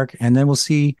into a park. And then we'll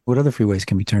see what other freeways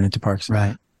can be turned into parks.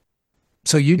 Right.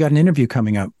 So you got an interview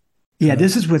coming up. Yeah,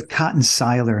 this is with Cotton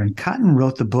Seiler. And Cotton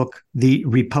wrote the book, The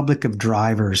Republic of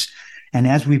Drivers. And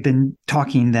as we've been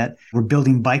talking that we're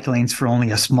building bike lanes for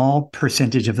only a small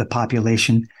percentage of the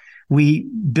population, we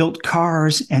built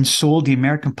cars and sold the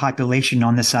American population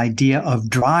on this idea of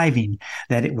driving,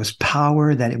 that it was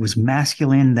power, that it was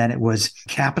masculine, that it was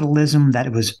capitalism, that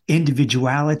it was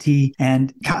individuality.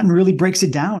 And Cotton really breaks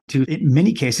it down to, in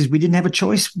many cases, we didn't have a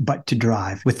choice but to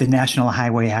drive with the National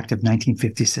Highway Act of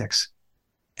 1956.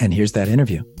 And here's that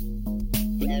interview.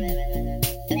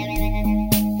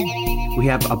 We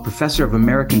have a professor of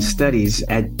American Studies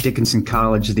at Dickinson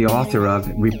College, the author of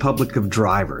Republic of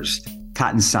Drivers,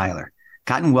 Cotton Seiler.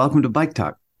 Cotton, welcome to Bike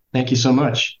Talk. Thank you so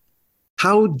much.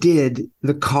 How did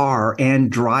the car and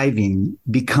driving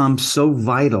become so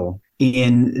vital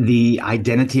in the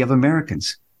identity of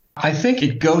Americans? I think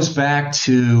it goes back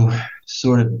to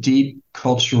sort of deep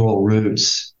cultural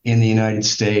roots in the United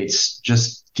States,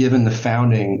 just given the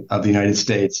founding of the United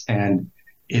States and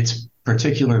its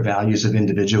particular values of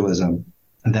individualism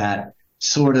that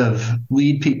sort of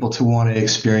lead people to want to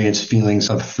experience feelings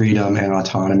of freedom and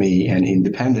autonomy and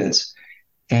independence.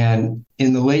 And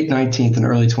in the late 19th and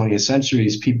early 20th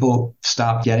centuries, people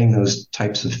stopped getting those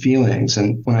types of feelings.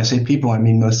 And when I say people, I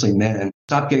mean mostly men.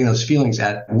 Stopped getting those feelings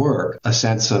at work, a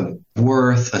sense of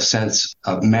worth, a sense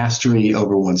of mastery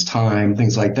over one's time,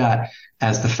 things like that.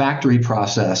 As the factory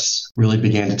process really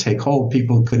began to take hold,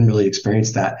 people couldn't really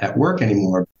experience that at work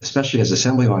anymore, especially as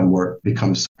assembly line work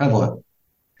becomes prevalent.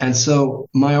 And so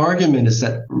my argument is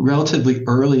that relatively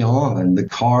early on, the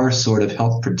car sort of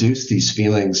helped produce these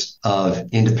feelings of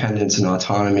independence and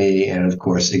autonomy and, of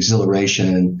course,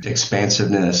 exhilaration,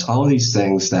 expansiveness, all of these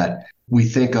things that we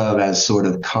think of as sort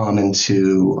of common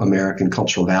to American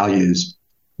cultural values,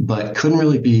 but couldn't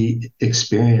really be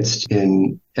experienced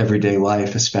in everyday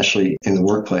life, especially in the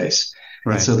workplace.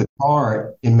 Right. And so the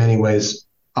car, in many ways,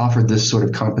 offered this sort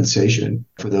of compensation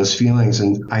for those feelings.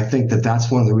 And I think that that's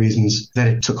one of the reasons that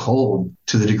it took hold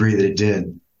to the degree that it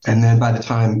did. And then by the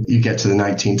time you get to the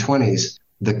 1920s,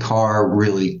 the car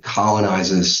really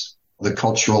colonizes the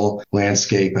cultural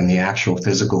landscape and the actual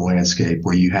physical landscape,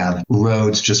 where you have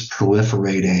roads just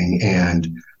proliferating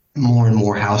and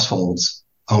more households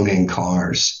owning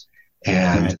cars.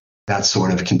 And right. That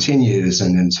sort of continues,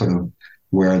 and then sort of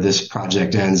where this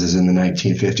project ends is in the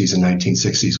 1950s and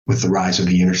 1960s with the rise of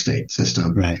the interstate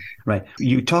system. Right.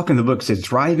 You talk in the book, says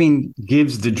driving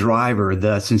gives the driver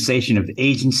the sensation of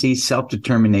agency,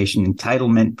 self-determination,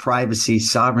 entitlement, privacy,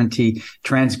 sovereignty,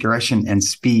 transgression, and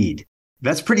speed.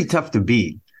 That's pretty tough to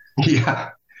beat. Yeah,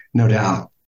 no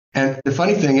doubt. And the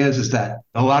funny thing is that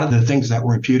a lot of the things that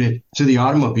were imputed to the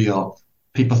automobile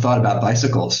people thought about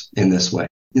bicycles in this way.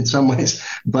 In some ways,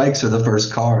 bikes are the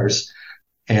first cars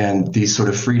and these sort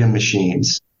of freedom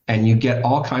machines. And you get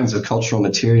all kinds of cultural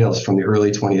materials from the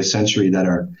early 20th century that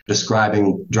are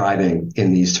describing driving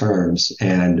in these terms.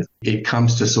 And it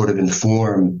comes to sort of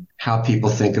inform how people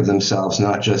think of themselves,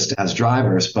 not just as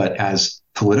drivers, but as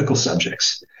political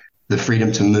subjects. The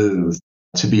freedom to move,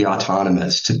 to be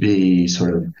autonomous, to be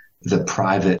sort of the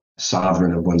private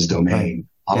sovereign of one's domain.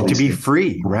 Right. To be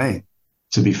free, right.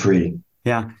 To be free.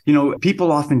 Yeah.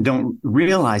 People often don't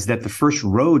realize that the first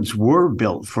roads were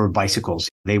built for bicycles.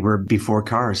 They were before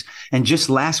cars. And just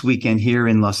last weekend here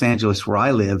in Los Angeles, where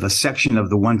I live, a section of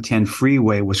the 110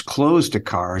 freeway was closed to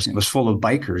cars. It was full of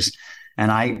bikers.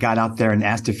 And I got out there and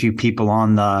asked a few people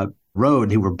on the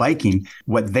road who were biking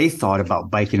what they thought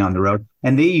about biking on the road.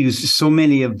 And they used so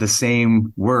many of the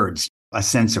same words. A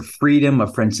sense of freedom,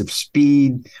 a sense of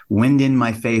speed, wind in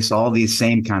my face, all these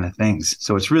same kind of things.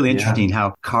 So it's really interesting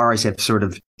how cars have sort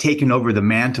of taken over the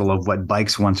mantle of what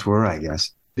bikes once were, I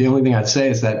guess. The only thing I'd say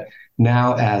is that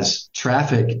now as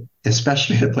traffic,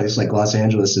 especially in a place like Los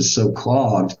Angeles, is so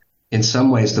clogged, in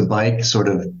some ways the bike sort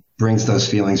of brings those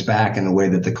feelings back in a way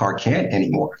that the car can't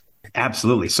anymore.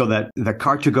 Absolutely. So that the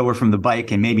car took over from the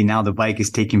bike, and maybe now the bike is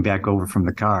taking back over from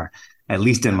the car, at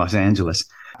least in Los Angeles.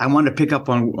 I want to pick up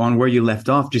on where you left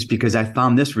off, just because I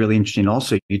found this really interesting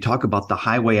also. You talk about the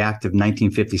Highway Act of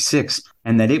 1956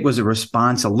 and that it was a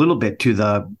response a little bit to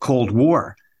the Cold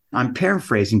War. I'm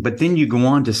paraphrasing, but then you go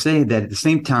on to say that at the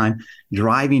same time,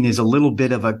 driving is a little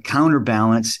bit of a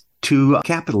counterbalance to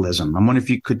capitalism. I wonder if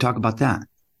you could talk about that.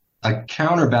 A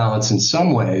counterbalance in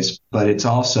some ways, but it's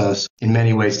also in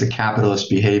many ways the capitalist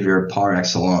behavior par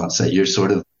excellence, that you're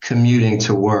sort of commuting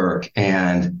to work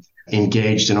and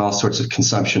engaged in all sorts of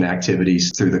consumption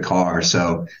activities through the car.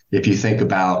 So if you think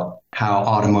about how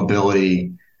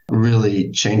automobility really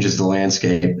changes the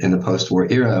landscape in the post-war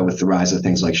era with the rise of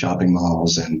things like shopping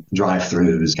malls and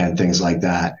drive-throughs and things like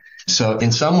that. So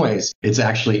in some ways, it's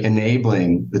actually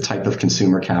enabling the type of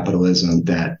consumer capitalism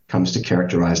that comes to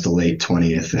characterize the late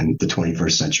 20th and the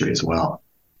 21st century as well.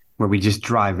 Where we just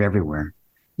drive everywhere.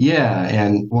 Yeah.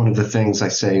 And one of the things I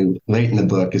say late in the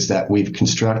book is that we've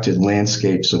constructed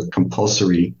landscapes of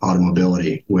compulsory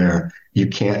automobility where you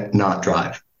can't not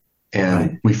drive.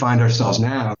 And we find ourselves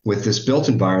now with this built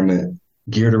environment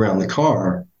geared around the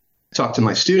car. I talk to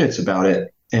my students about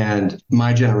it, and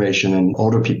my generation and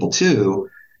older people too,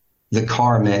 the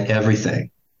car meant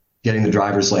everything. Getting the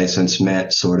driver's license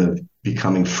meant sort of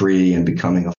becoming free and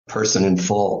becoming a person in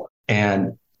full.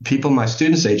 And people my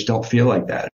students' age don't feel like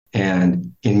that.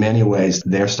 And in many ways,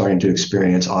 they're starting to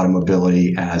experience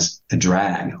automobility as a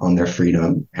drag on their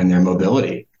freedom and their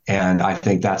mobility. And I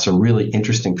think that's a really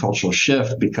interesting cultural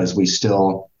shift, because we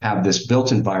still have this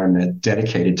built environment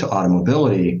dedicated to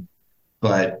automobility,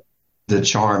 but the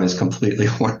charm is completely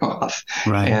worn off.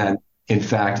 Right. And in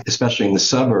fact, especially in the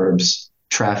suburbs,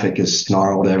 traffic is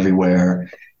snarled everywhere,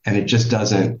 and it just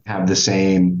doesn't have the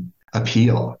same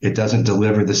appeal. It doesn't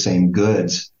deliver the same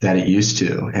goods that it used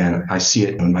to. And I see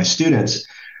it in my students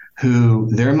who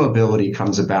their mobility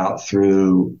comes about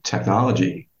through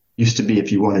technology. Used to be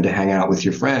if you wanted to hang out with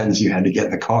your friends, you had to get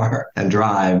in the car and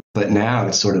drive. But now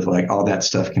it's sort of like all that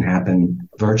stuff can happen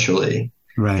virtually.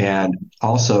 Right. And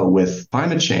also with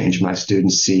climate change, my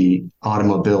students see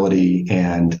automobility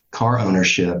and car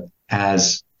ownership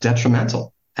as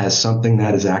detrimental, as something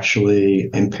that is actually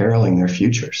imperiling their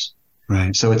futures.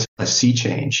 Right. So it's a sea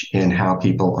change in how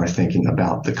people are thinking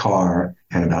about the car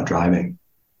and about driving.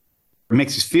 It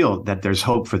makes us feel that there's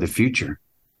hope for the future.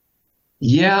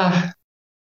 Yeah.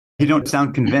 You don't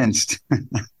sound convinced.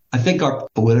 I think our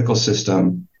political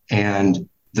system and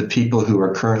the people who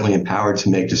are currently empowered to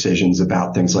make decisions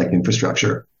about things like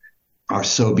infrastructure are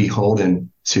so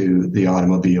beholden to the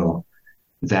automobile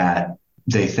that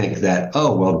they think that,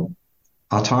 oh, well,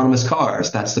 autonomous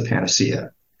cars, that's the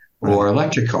panacea. Right. Or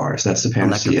electric cars, that's the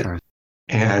panacea.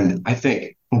 And I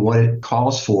think what it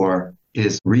calls for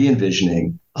is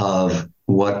re-envisioning of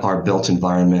what our built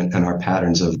environment and our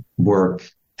patterns of work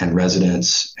and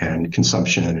residence and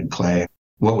consumption and play.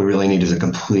 What we really need is a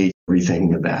complete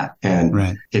rethinking of that.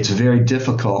 And It's very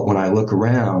difficult when I look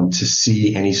around to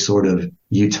see any sort of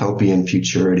utopian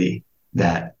futurity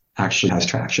that actually has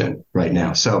traction right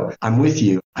now. So I'm with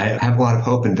you. I have a lot of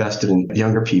hope invested in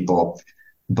younger people,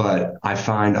 but I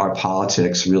find our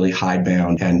politics really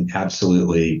hidebound and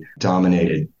absolutely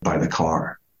dominated by the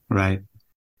car. Right.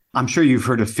 I'm sure you've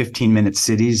heard of 15-minute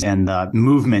cities and the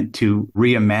movement to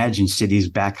reimagine cities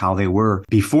back how they were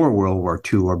before World War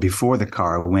II or before the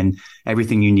car, when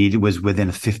everything you needed was within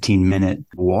a 15-minute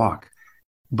walk.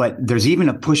 But there's even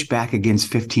a pushback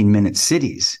against 15-minute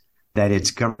cities, that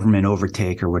it's government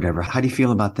overtake or whatever. How do you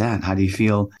feel about that? How do you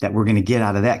feel that we're going to get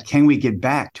out of that? Can we get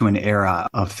back to an era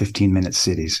of 15-minute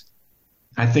cities?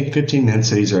 I think 15-minute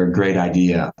cities are a great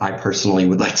idea. I personally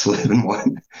would like to live in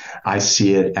one. I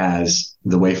see it as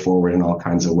the way forward in all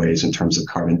kinds of ways in terms of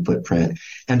carbon footprint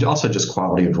and also just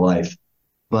quality of life.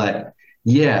 But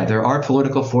yeah, there are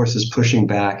political forces pushing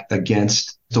back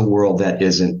against the world that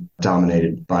isn't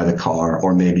dominated by the car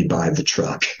or maybe by the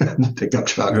truck, the pickup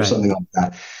truck or something like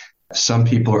that. Some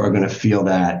people are going to feel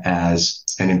that as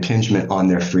an impingement on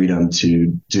their freedom to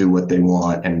do what they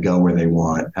want and go where they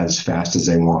want as fast as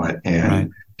they want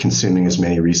and consuming as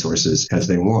many resources as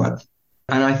they want.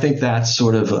 And I think that's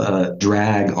sort of a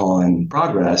drag on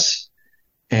progress.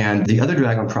 And the other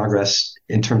drag on progress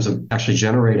in terms of actually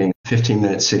generating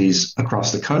 15-minute cities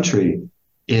across the country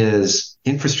is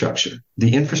infrastructure.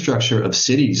 The infrastructure of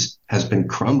cities has been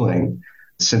crumbling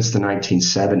since the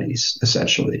 1970s,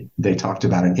 essentially. They talked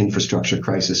about an infrastructure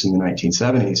crisis in the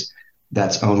 1970s.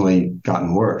 That's only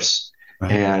gotten worse.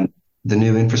 And the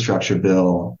new infrastructure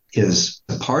bill is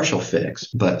a partial fix,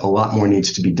 but a lot more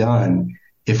needs to be done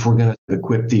if we're going to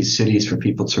equip these cities for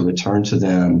people to return to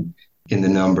them in the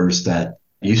numbers that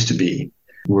used to be.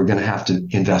 We're going to have to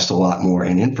invest a lot more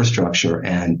in infrastructure.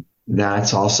 And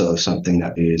that's also something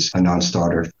that is a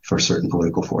non-starter for certain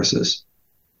political forces.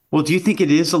 Well, do you think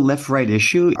it is a left-right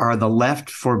issue? Are the left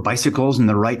for bicycles and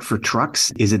the right for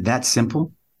trucks? Is it that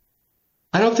simple?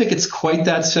 I don't think it's quite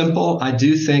that simple. I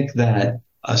do think that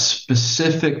a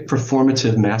specific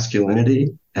performative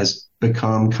masculinity has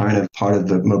become kind of part of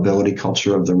the mobility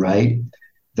culture of the right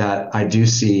that I do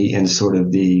see in sort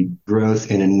of the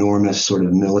growth in enormous sort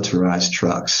of militarized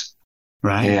trucks.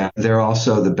 Right. And they're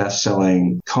also the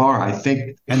best-selling car, I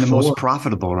think. And the most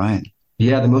profitable, right?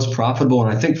 Yeah, the most profitable.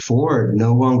 And I think Ford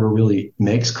no longer really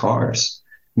makes cars,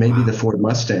 maybe the Ford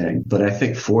Mustang, but I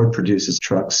think Ford produces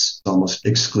trucks almost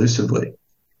exclusively.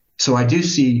 So I do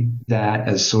see that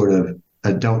as sort of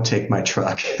a don't take my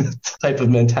truck type of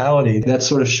mentality. That's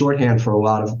sort of shorthand for a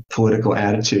lot of political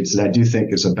attitudes that I do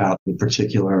think is about the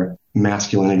particular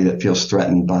masculinity that feels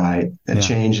threatened by a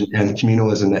change and the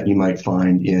communalism that you might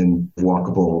find in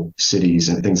walkable cities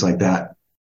and things like that.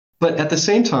 But at the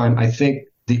same time, I think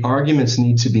the arguments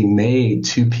need to be made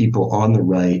to people on the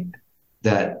right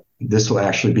that this will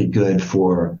actually be good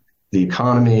for the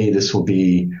economy. This will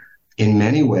be, in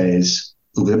many ways,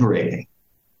 liberating.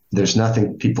 There's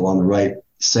nothing people on the right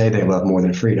say they love more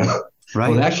than freedom. Right.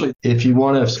 Well, actually, if you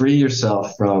want to free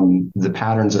yourself from the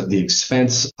patterns of the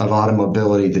expense of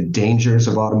automobility, the dangers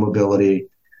of automobility,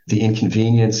 the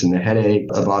inconvenience and the headache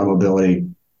of automobility,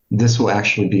 this will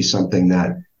actually be something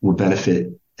that will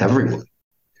benefit everyone.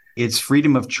 It's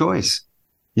freedom of choice.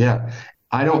 Yeah.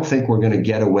 I don't think we're going to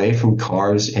get away from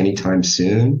cars anytime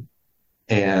soon.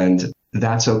 And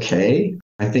that's okay.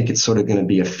 I think it's sort of going to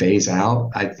be a phase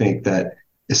out. I think that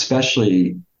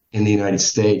especially in the United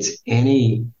States,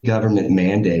 any government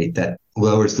mandate that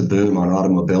lowers the boom on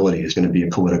automobility is going to be a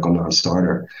political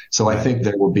non-starter. So I think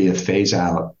there will be a phase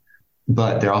out,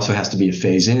 but there also has to be a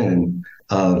phase in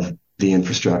of the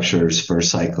infrastructures for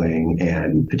cycling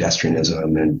and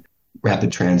pedestrianism and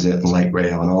rapid transit and light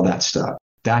rail and all that stuff.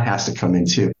 That has to come in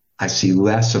too. I see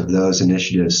less of those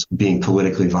initiatives being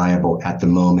politically viable at the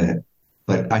moment.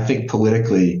 But I think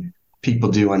politically,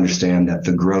 people do understand that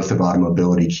the growth of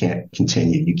automobility can't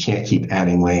continue. You can't keep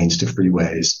adding lanes to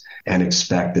freeways and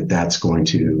expect that that's going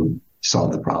to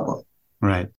solve the problem.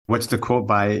 Right. What's the quote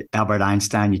by Albert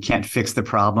Einstein? You can't fix the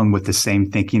problem with the same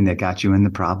thinking that got you in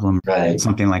the problem. Right.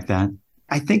 Something like that.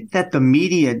 I think that the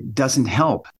media doesn't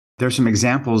help. There's some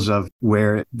examples of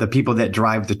where the people that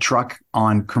drive the truck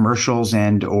on commercials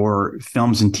and or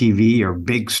films and TV are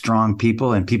big, strong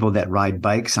people, and people that ride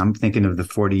bikes, I'm thinking of the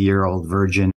 40-year-old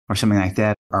virgin or something like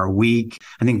that, are weak.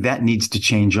 I think that needs to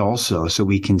change also, so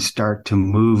we can start to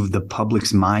move the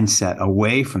public's mindset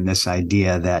away from this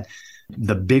idea that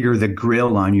the bigger the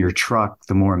grill on your truck,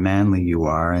 the more manly you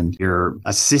are, and you're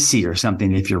a sissy or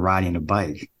something if you're riding a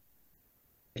bike.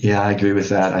 Yeah, I agree with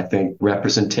that. I think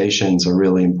representations are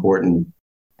really important.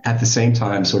 At the same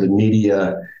time, sort of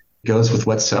media goes with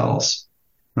what sells.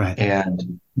 Right.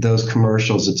 And those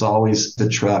commercials, it's always the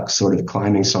truck sort of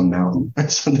climbing some mountain or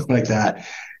something like that.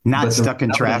 Not stuck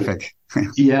in traffic.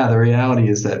 Yeah, the reality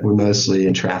is that we're mostly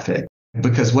in traffic,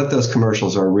 because what those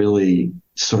commercials are really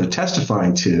sort of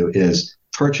testifying to is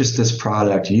purchase this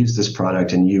product, use this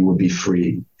product, and you will be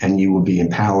free and you will be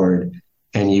empowered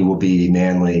and you will be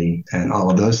manly and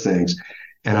all of those things.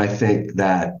 And I think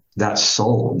that that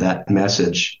soul, that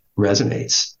message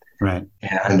resonates. Right.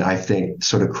 And I think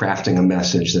sort of crafting a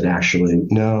message that actually,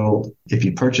 no, if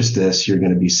you purchase this, you're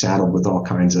going to be saddled with all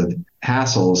kinds of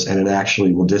hassles and it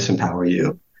actually will disempower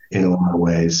you in a lot of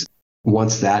ways.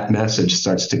 Once that message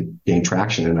starts to gain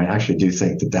traction, and I actually do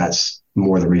think that that's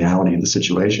more the reality of the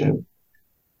situation,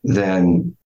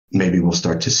 then maybe we'll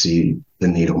start to see the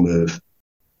needle move.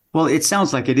 Well, it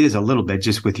sounds like it is a little bit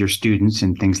just with your students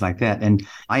and things like that. And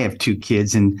I have 2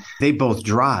 kids and they both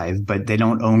drive, but they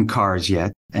don't own cars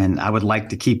yet. And I would like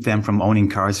to keep them from owning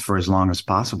cars for as long as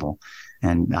possible.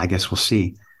 And I guess we'll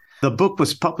see. The book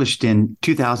was published in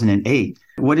 2008.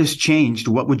 What has changed?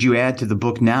 What would you add to the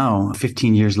book now,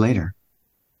 15 years later?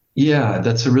 Yeah,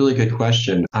 that's a really good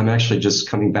question. I'm actually just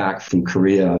coming back from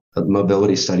Korea, a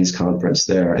mobility studies conference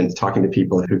there, and talking to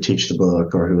people who teach the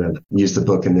book or who have used the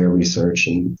book in their research.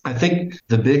 And I think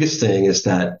the biggest thing is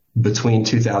that between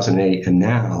 2008 and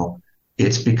now,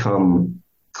 it's become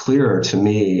clearer to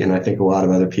me, and I think a lot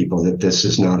of other people, that this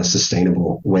is not a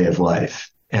sustainable way of life,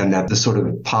 and that the sort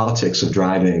of politics of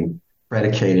driving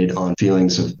predicated on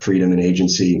feelings of freedom and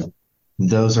agency,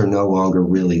 those are no longer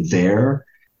really there.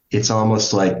 It's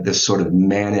almost like this sort of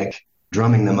manic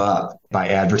drumming them up by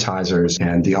advertisers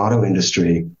and the auto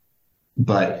industry.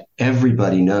 But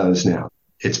everybody knows now,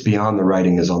 it's beyond the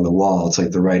writing is on the wall. It's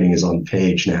like the writing is on the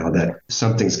page now, that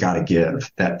something's got to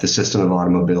give, that the system of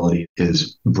automobility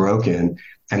is broken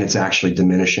and it's actually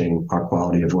diminishing our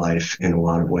quality of life in a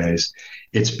lot of ways.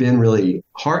 It's been really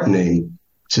heartening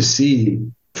to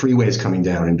see freeways coming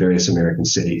down in various American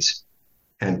cities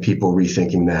and people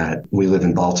rethinking that. We live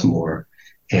in Baltimore,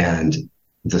 and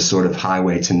the sort of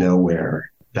highway to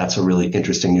nowhere, that's a really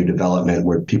interesting new development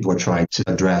where people are trying to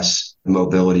address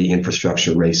mobility,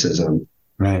 infrastructure, racism.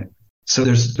 Right. So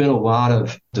there's been a lot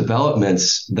of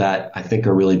developments that I think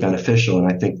are really beneficial. And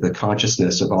I think the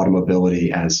consciousness of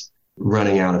automobility as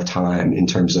running out of time in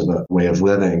terms of a way of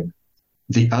living.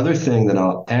 The other thing that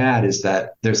I'll add is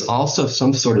that there's also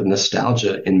some sort of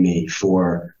nostalgia in me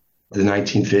for the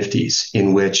 1950s,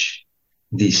 in which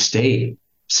the state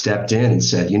stepped in and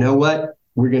said, you know what,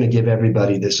 we're going to give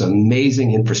everybody this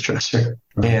amazing infrastructure.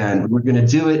 Right. And we're going to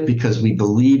do it because we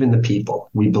believe in the people.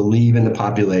 We believe in the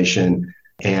population,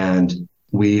 and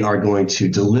we are going to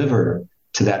deliver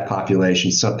to that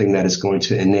population something that is going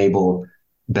to enable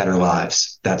better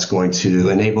lives. That's going to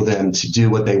enable them to do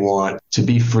what they want, to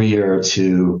be freer,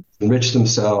 to enrich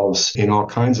themselves in all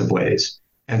kinds of ways.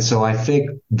 And so I think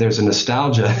there's a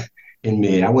nostalgia in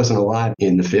me. I wasn't alive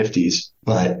in the 50s,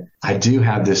 but I do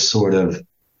have this sort of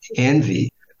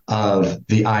envy of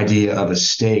the idea of a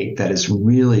state that is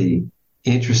really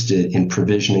interested in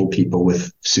provisioning people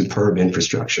with superb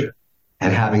infrastructure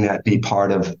and having that be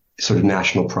part of sort of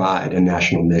national pride and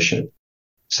national mission.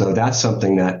 So that's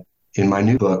something that in my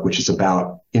new book, which is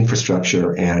about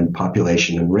infrastructure and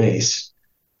population and race,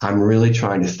 I'm really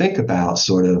trying to think about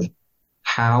sort of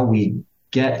how we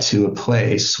get to a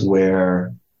place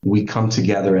where we come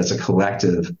together as a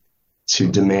collective to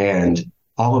demand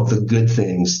all of the good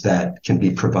things that can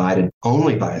be provided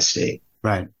only by a state,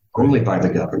 right? Only by the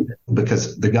government,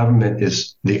 because the government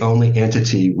is the only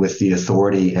entity with the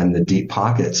authority and the deep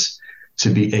pockets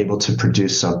to be able to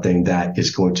produce something that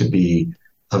is going to be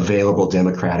available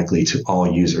democratically to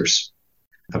all users.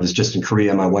 I was just in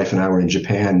Korea. My wife and I were in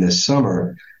Japan this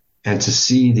summer, and to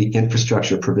see the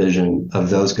infrastructure provision of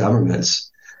those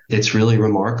governments, it's really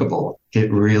remarkable.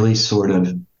 It really sort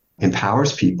of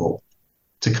empowers people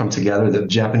to come together. The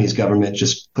Japanese government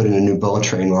just put in a new bullet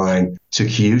train line to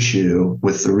Kyushu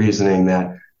with the reasoning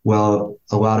that, well,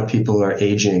 a lot of people are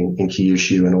aging in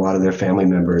Kyushu and a lot of their family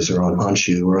members are on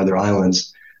Honshu or other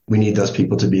islands. We need those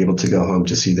people to be able to go home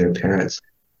to see their parents.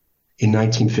 In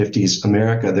 1950s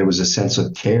America, there was a sense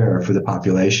of care for the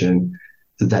population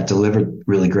that delivered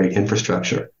really great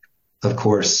infrastructure. Of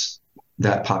course,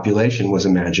 that population was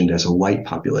imagined as a white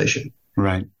population.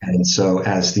 Right. And so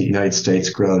as the United States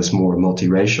grows more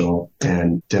multiracial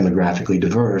and demographically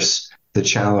diverse, the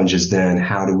challenge is then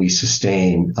how do we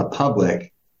sustain a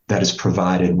public that is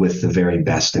provided with the very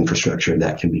best infrastructure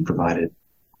that can be provided.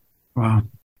 Wow.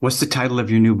 What's the title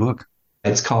of your new book?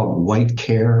 It's called White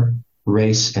Care,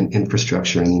 Race, and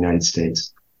Infrastructure in the United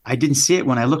States. I didn't see it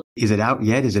when I looked. Is it out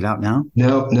yet? Is it out now?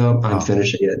 No, I'm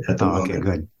finishing it at the moment. Okay,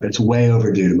 good. It's way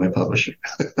overdue to my publisher.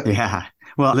 Yeah.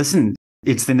 Well, listen,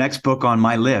 it's the next book on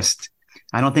my list.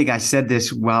 I don't think I said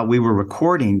this while we were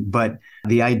recording, but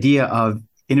the idea of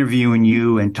interviewing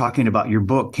you and talking about your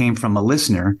book came from a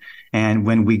listener. And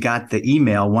when we got the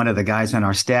email, one of the guys on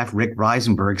our staff, Rick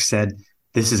Reisenberg, said,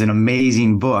 this is an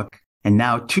amazing book. And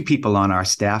now 2 people on our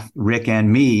staff, Rick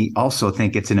and me, also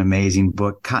think it's an amazing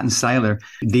book. Cotton Seiler,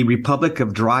 The Republic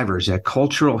of Drivers, A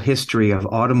Cultural History of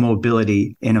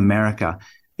Automobility in America.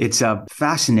 It's a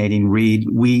fascinating read.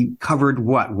 We covered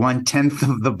what, 1/10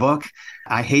 of the book?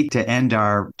 I hate to end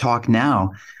our talk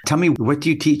now. Tell me, what do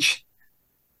you teach?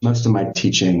 Most of my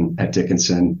teaching at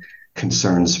Dickinson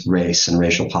concerns race and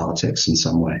racial politics in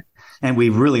some way. And we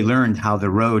really learned how the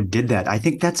road did that. I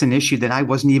think that's an issue that I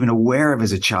wasn't even aware of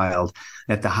as a child,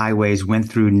 that the highways went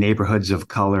through neighborhoods of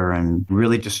color and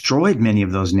really destroyed many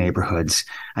of those neighborhoods.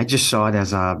 I just saw it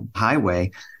as a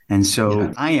highway. And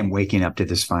so I am waking up to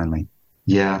this finally.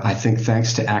 Yeah, I think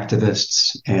thanks to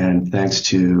activists and thanks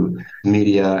to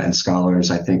media and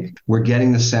scholars, I think we're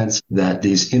getting the sense that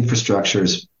these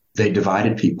infrastructures, they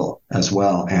divided people as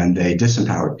well, and they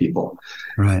disempowered people.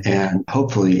 Right. And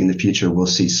hopefully in the future, we'll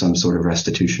see some sort of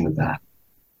restitution of that.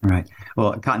 Right.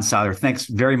 Well, Cotton Styler, thanks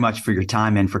very much for your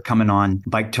time and for coming on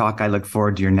Bike Talk. I look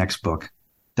forward to your next book.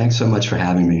 Thanks so much for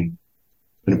having me.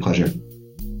 It's been a pleasure.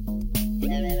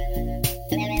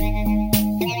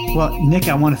 Well, Nick,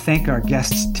 I want to thank our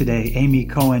guests today, Amy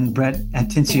Cohen, Brett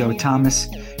Antincio Thomas,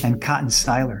 and Cotton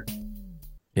Styler.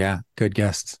 Yeah, good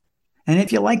guests. And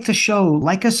if you like the show,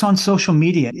 like us on social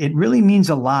media. It really means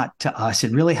a lot to us.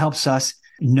 It really helps us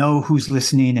know who's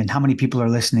listening and how many people are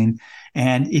listening.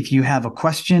 And if you have a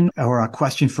question or a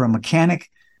question for a mechanic,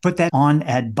 put that on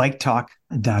at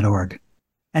biketalk.org.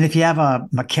 And if you have a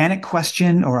mechanic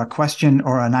question or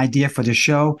an idea for the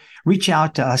show, reach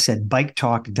out to us at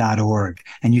biketalk.org,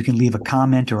 and you can leave a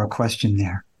comment or a question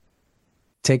there.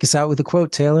 Take us out with a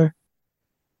quote, Taylor.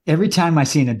 Every time I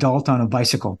see an adult on a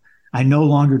bicycle, I no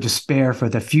longer despair for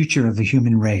the future of the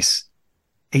human race.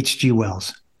 H.G.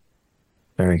 Wells.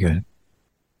 Very good.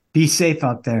 Be safe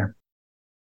out there.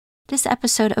 This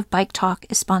episode of Bike Talk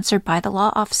is sponsored by the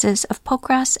law offices of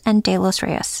Pocras and De Los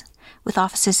Reyes, with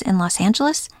offices in Los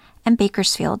Angeles and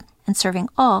Bakersfield, and serving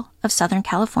all of Southern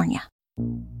California.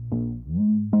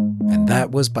 And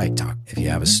that was Bike Talk. If you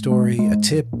have a story, a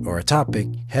tip, or a topic,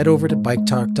 head over to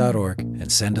biketalk.org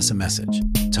and send us a message.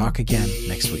 Talk again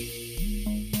next week.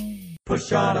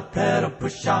 Push on a pedal,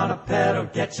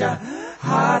 get your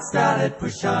heart started.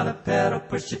 Push on a pedal,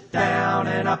 push it down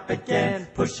and up again.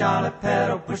 Push on a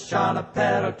pedal,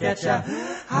 get your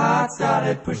heart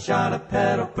started. Push on a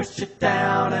pedal, push it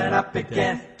down and up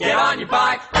again. Get on your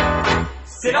bike,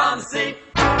 sit on the seat,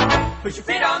 push your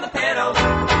feet on the pedals,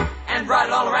 and ride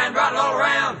it all around, ride it all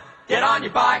around. Get on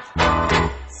your bike,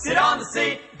 sit on the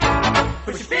seat,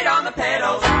 push your feet on the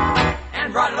pedals,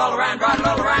 and ride it all around, ride it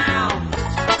all around.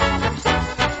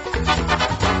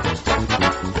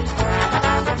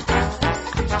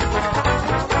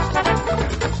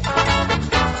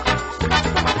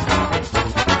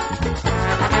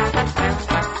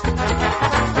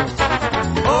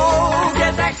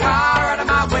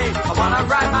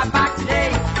 Ride my bike today,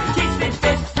 it keeps me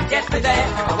fit, get me there.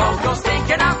 I won't go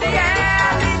stinking out the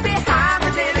air, leave behind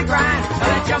the daily grind.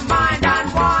 Let your mind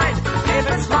unwind, live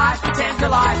its life, pretend to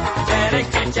life. Better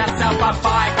get yourself a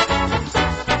bike.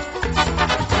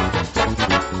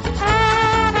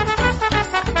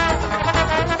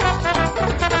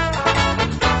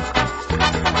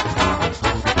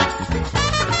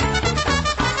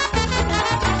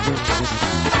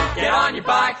 Get on your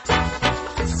bike,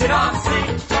 sit on the seat,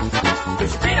 put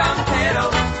your feet on the pedal,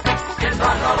 and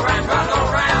ride it all around, ride it all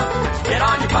around. Get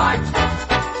on your bike,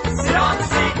 sit on the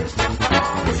seat,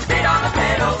 put your feet on the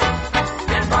pedal,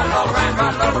 and ride it all around,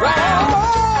 ride it all around.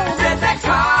 Get that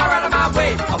car out of my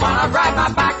way, I wanna ride my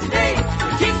bike today. It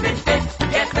keeps me fit,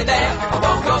 get me there, I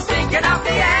won't go stinking out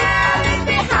the air. Leave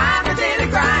behind the daily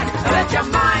grind, let your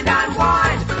mind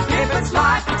unwind. Live its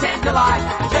life, pretend to life,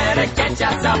 better get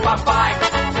yourself a bike.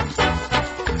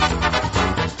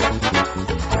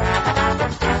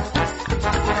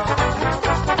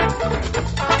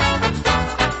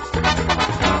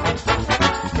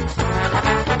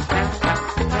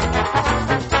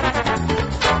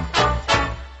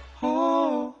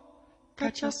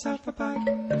 Got yourself a bike.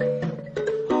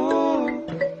 Oh,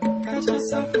 got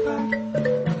yourself a bike.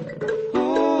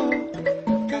 Oh,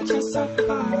 got yourself a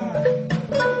bike.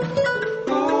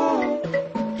 Oh,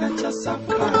 got yourself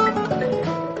a bike.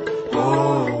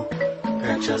 Oh,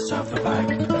 got yourself a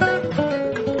bike.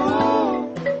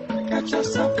 Oh, got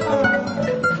yourself a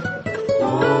bike.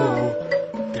 Oh,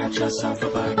 got yourself a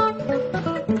bike.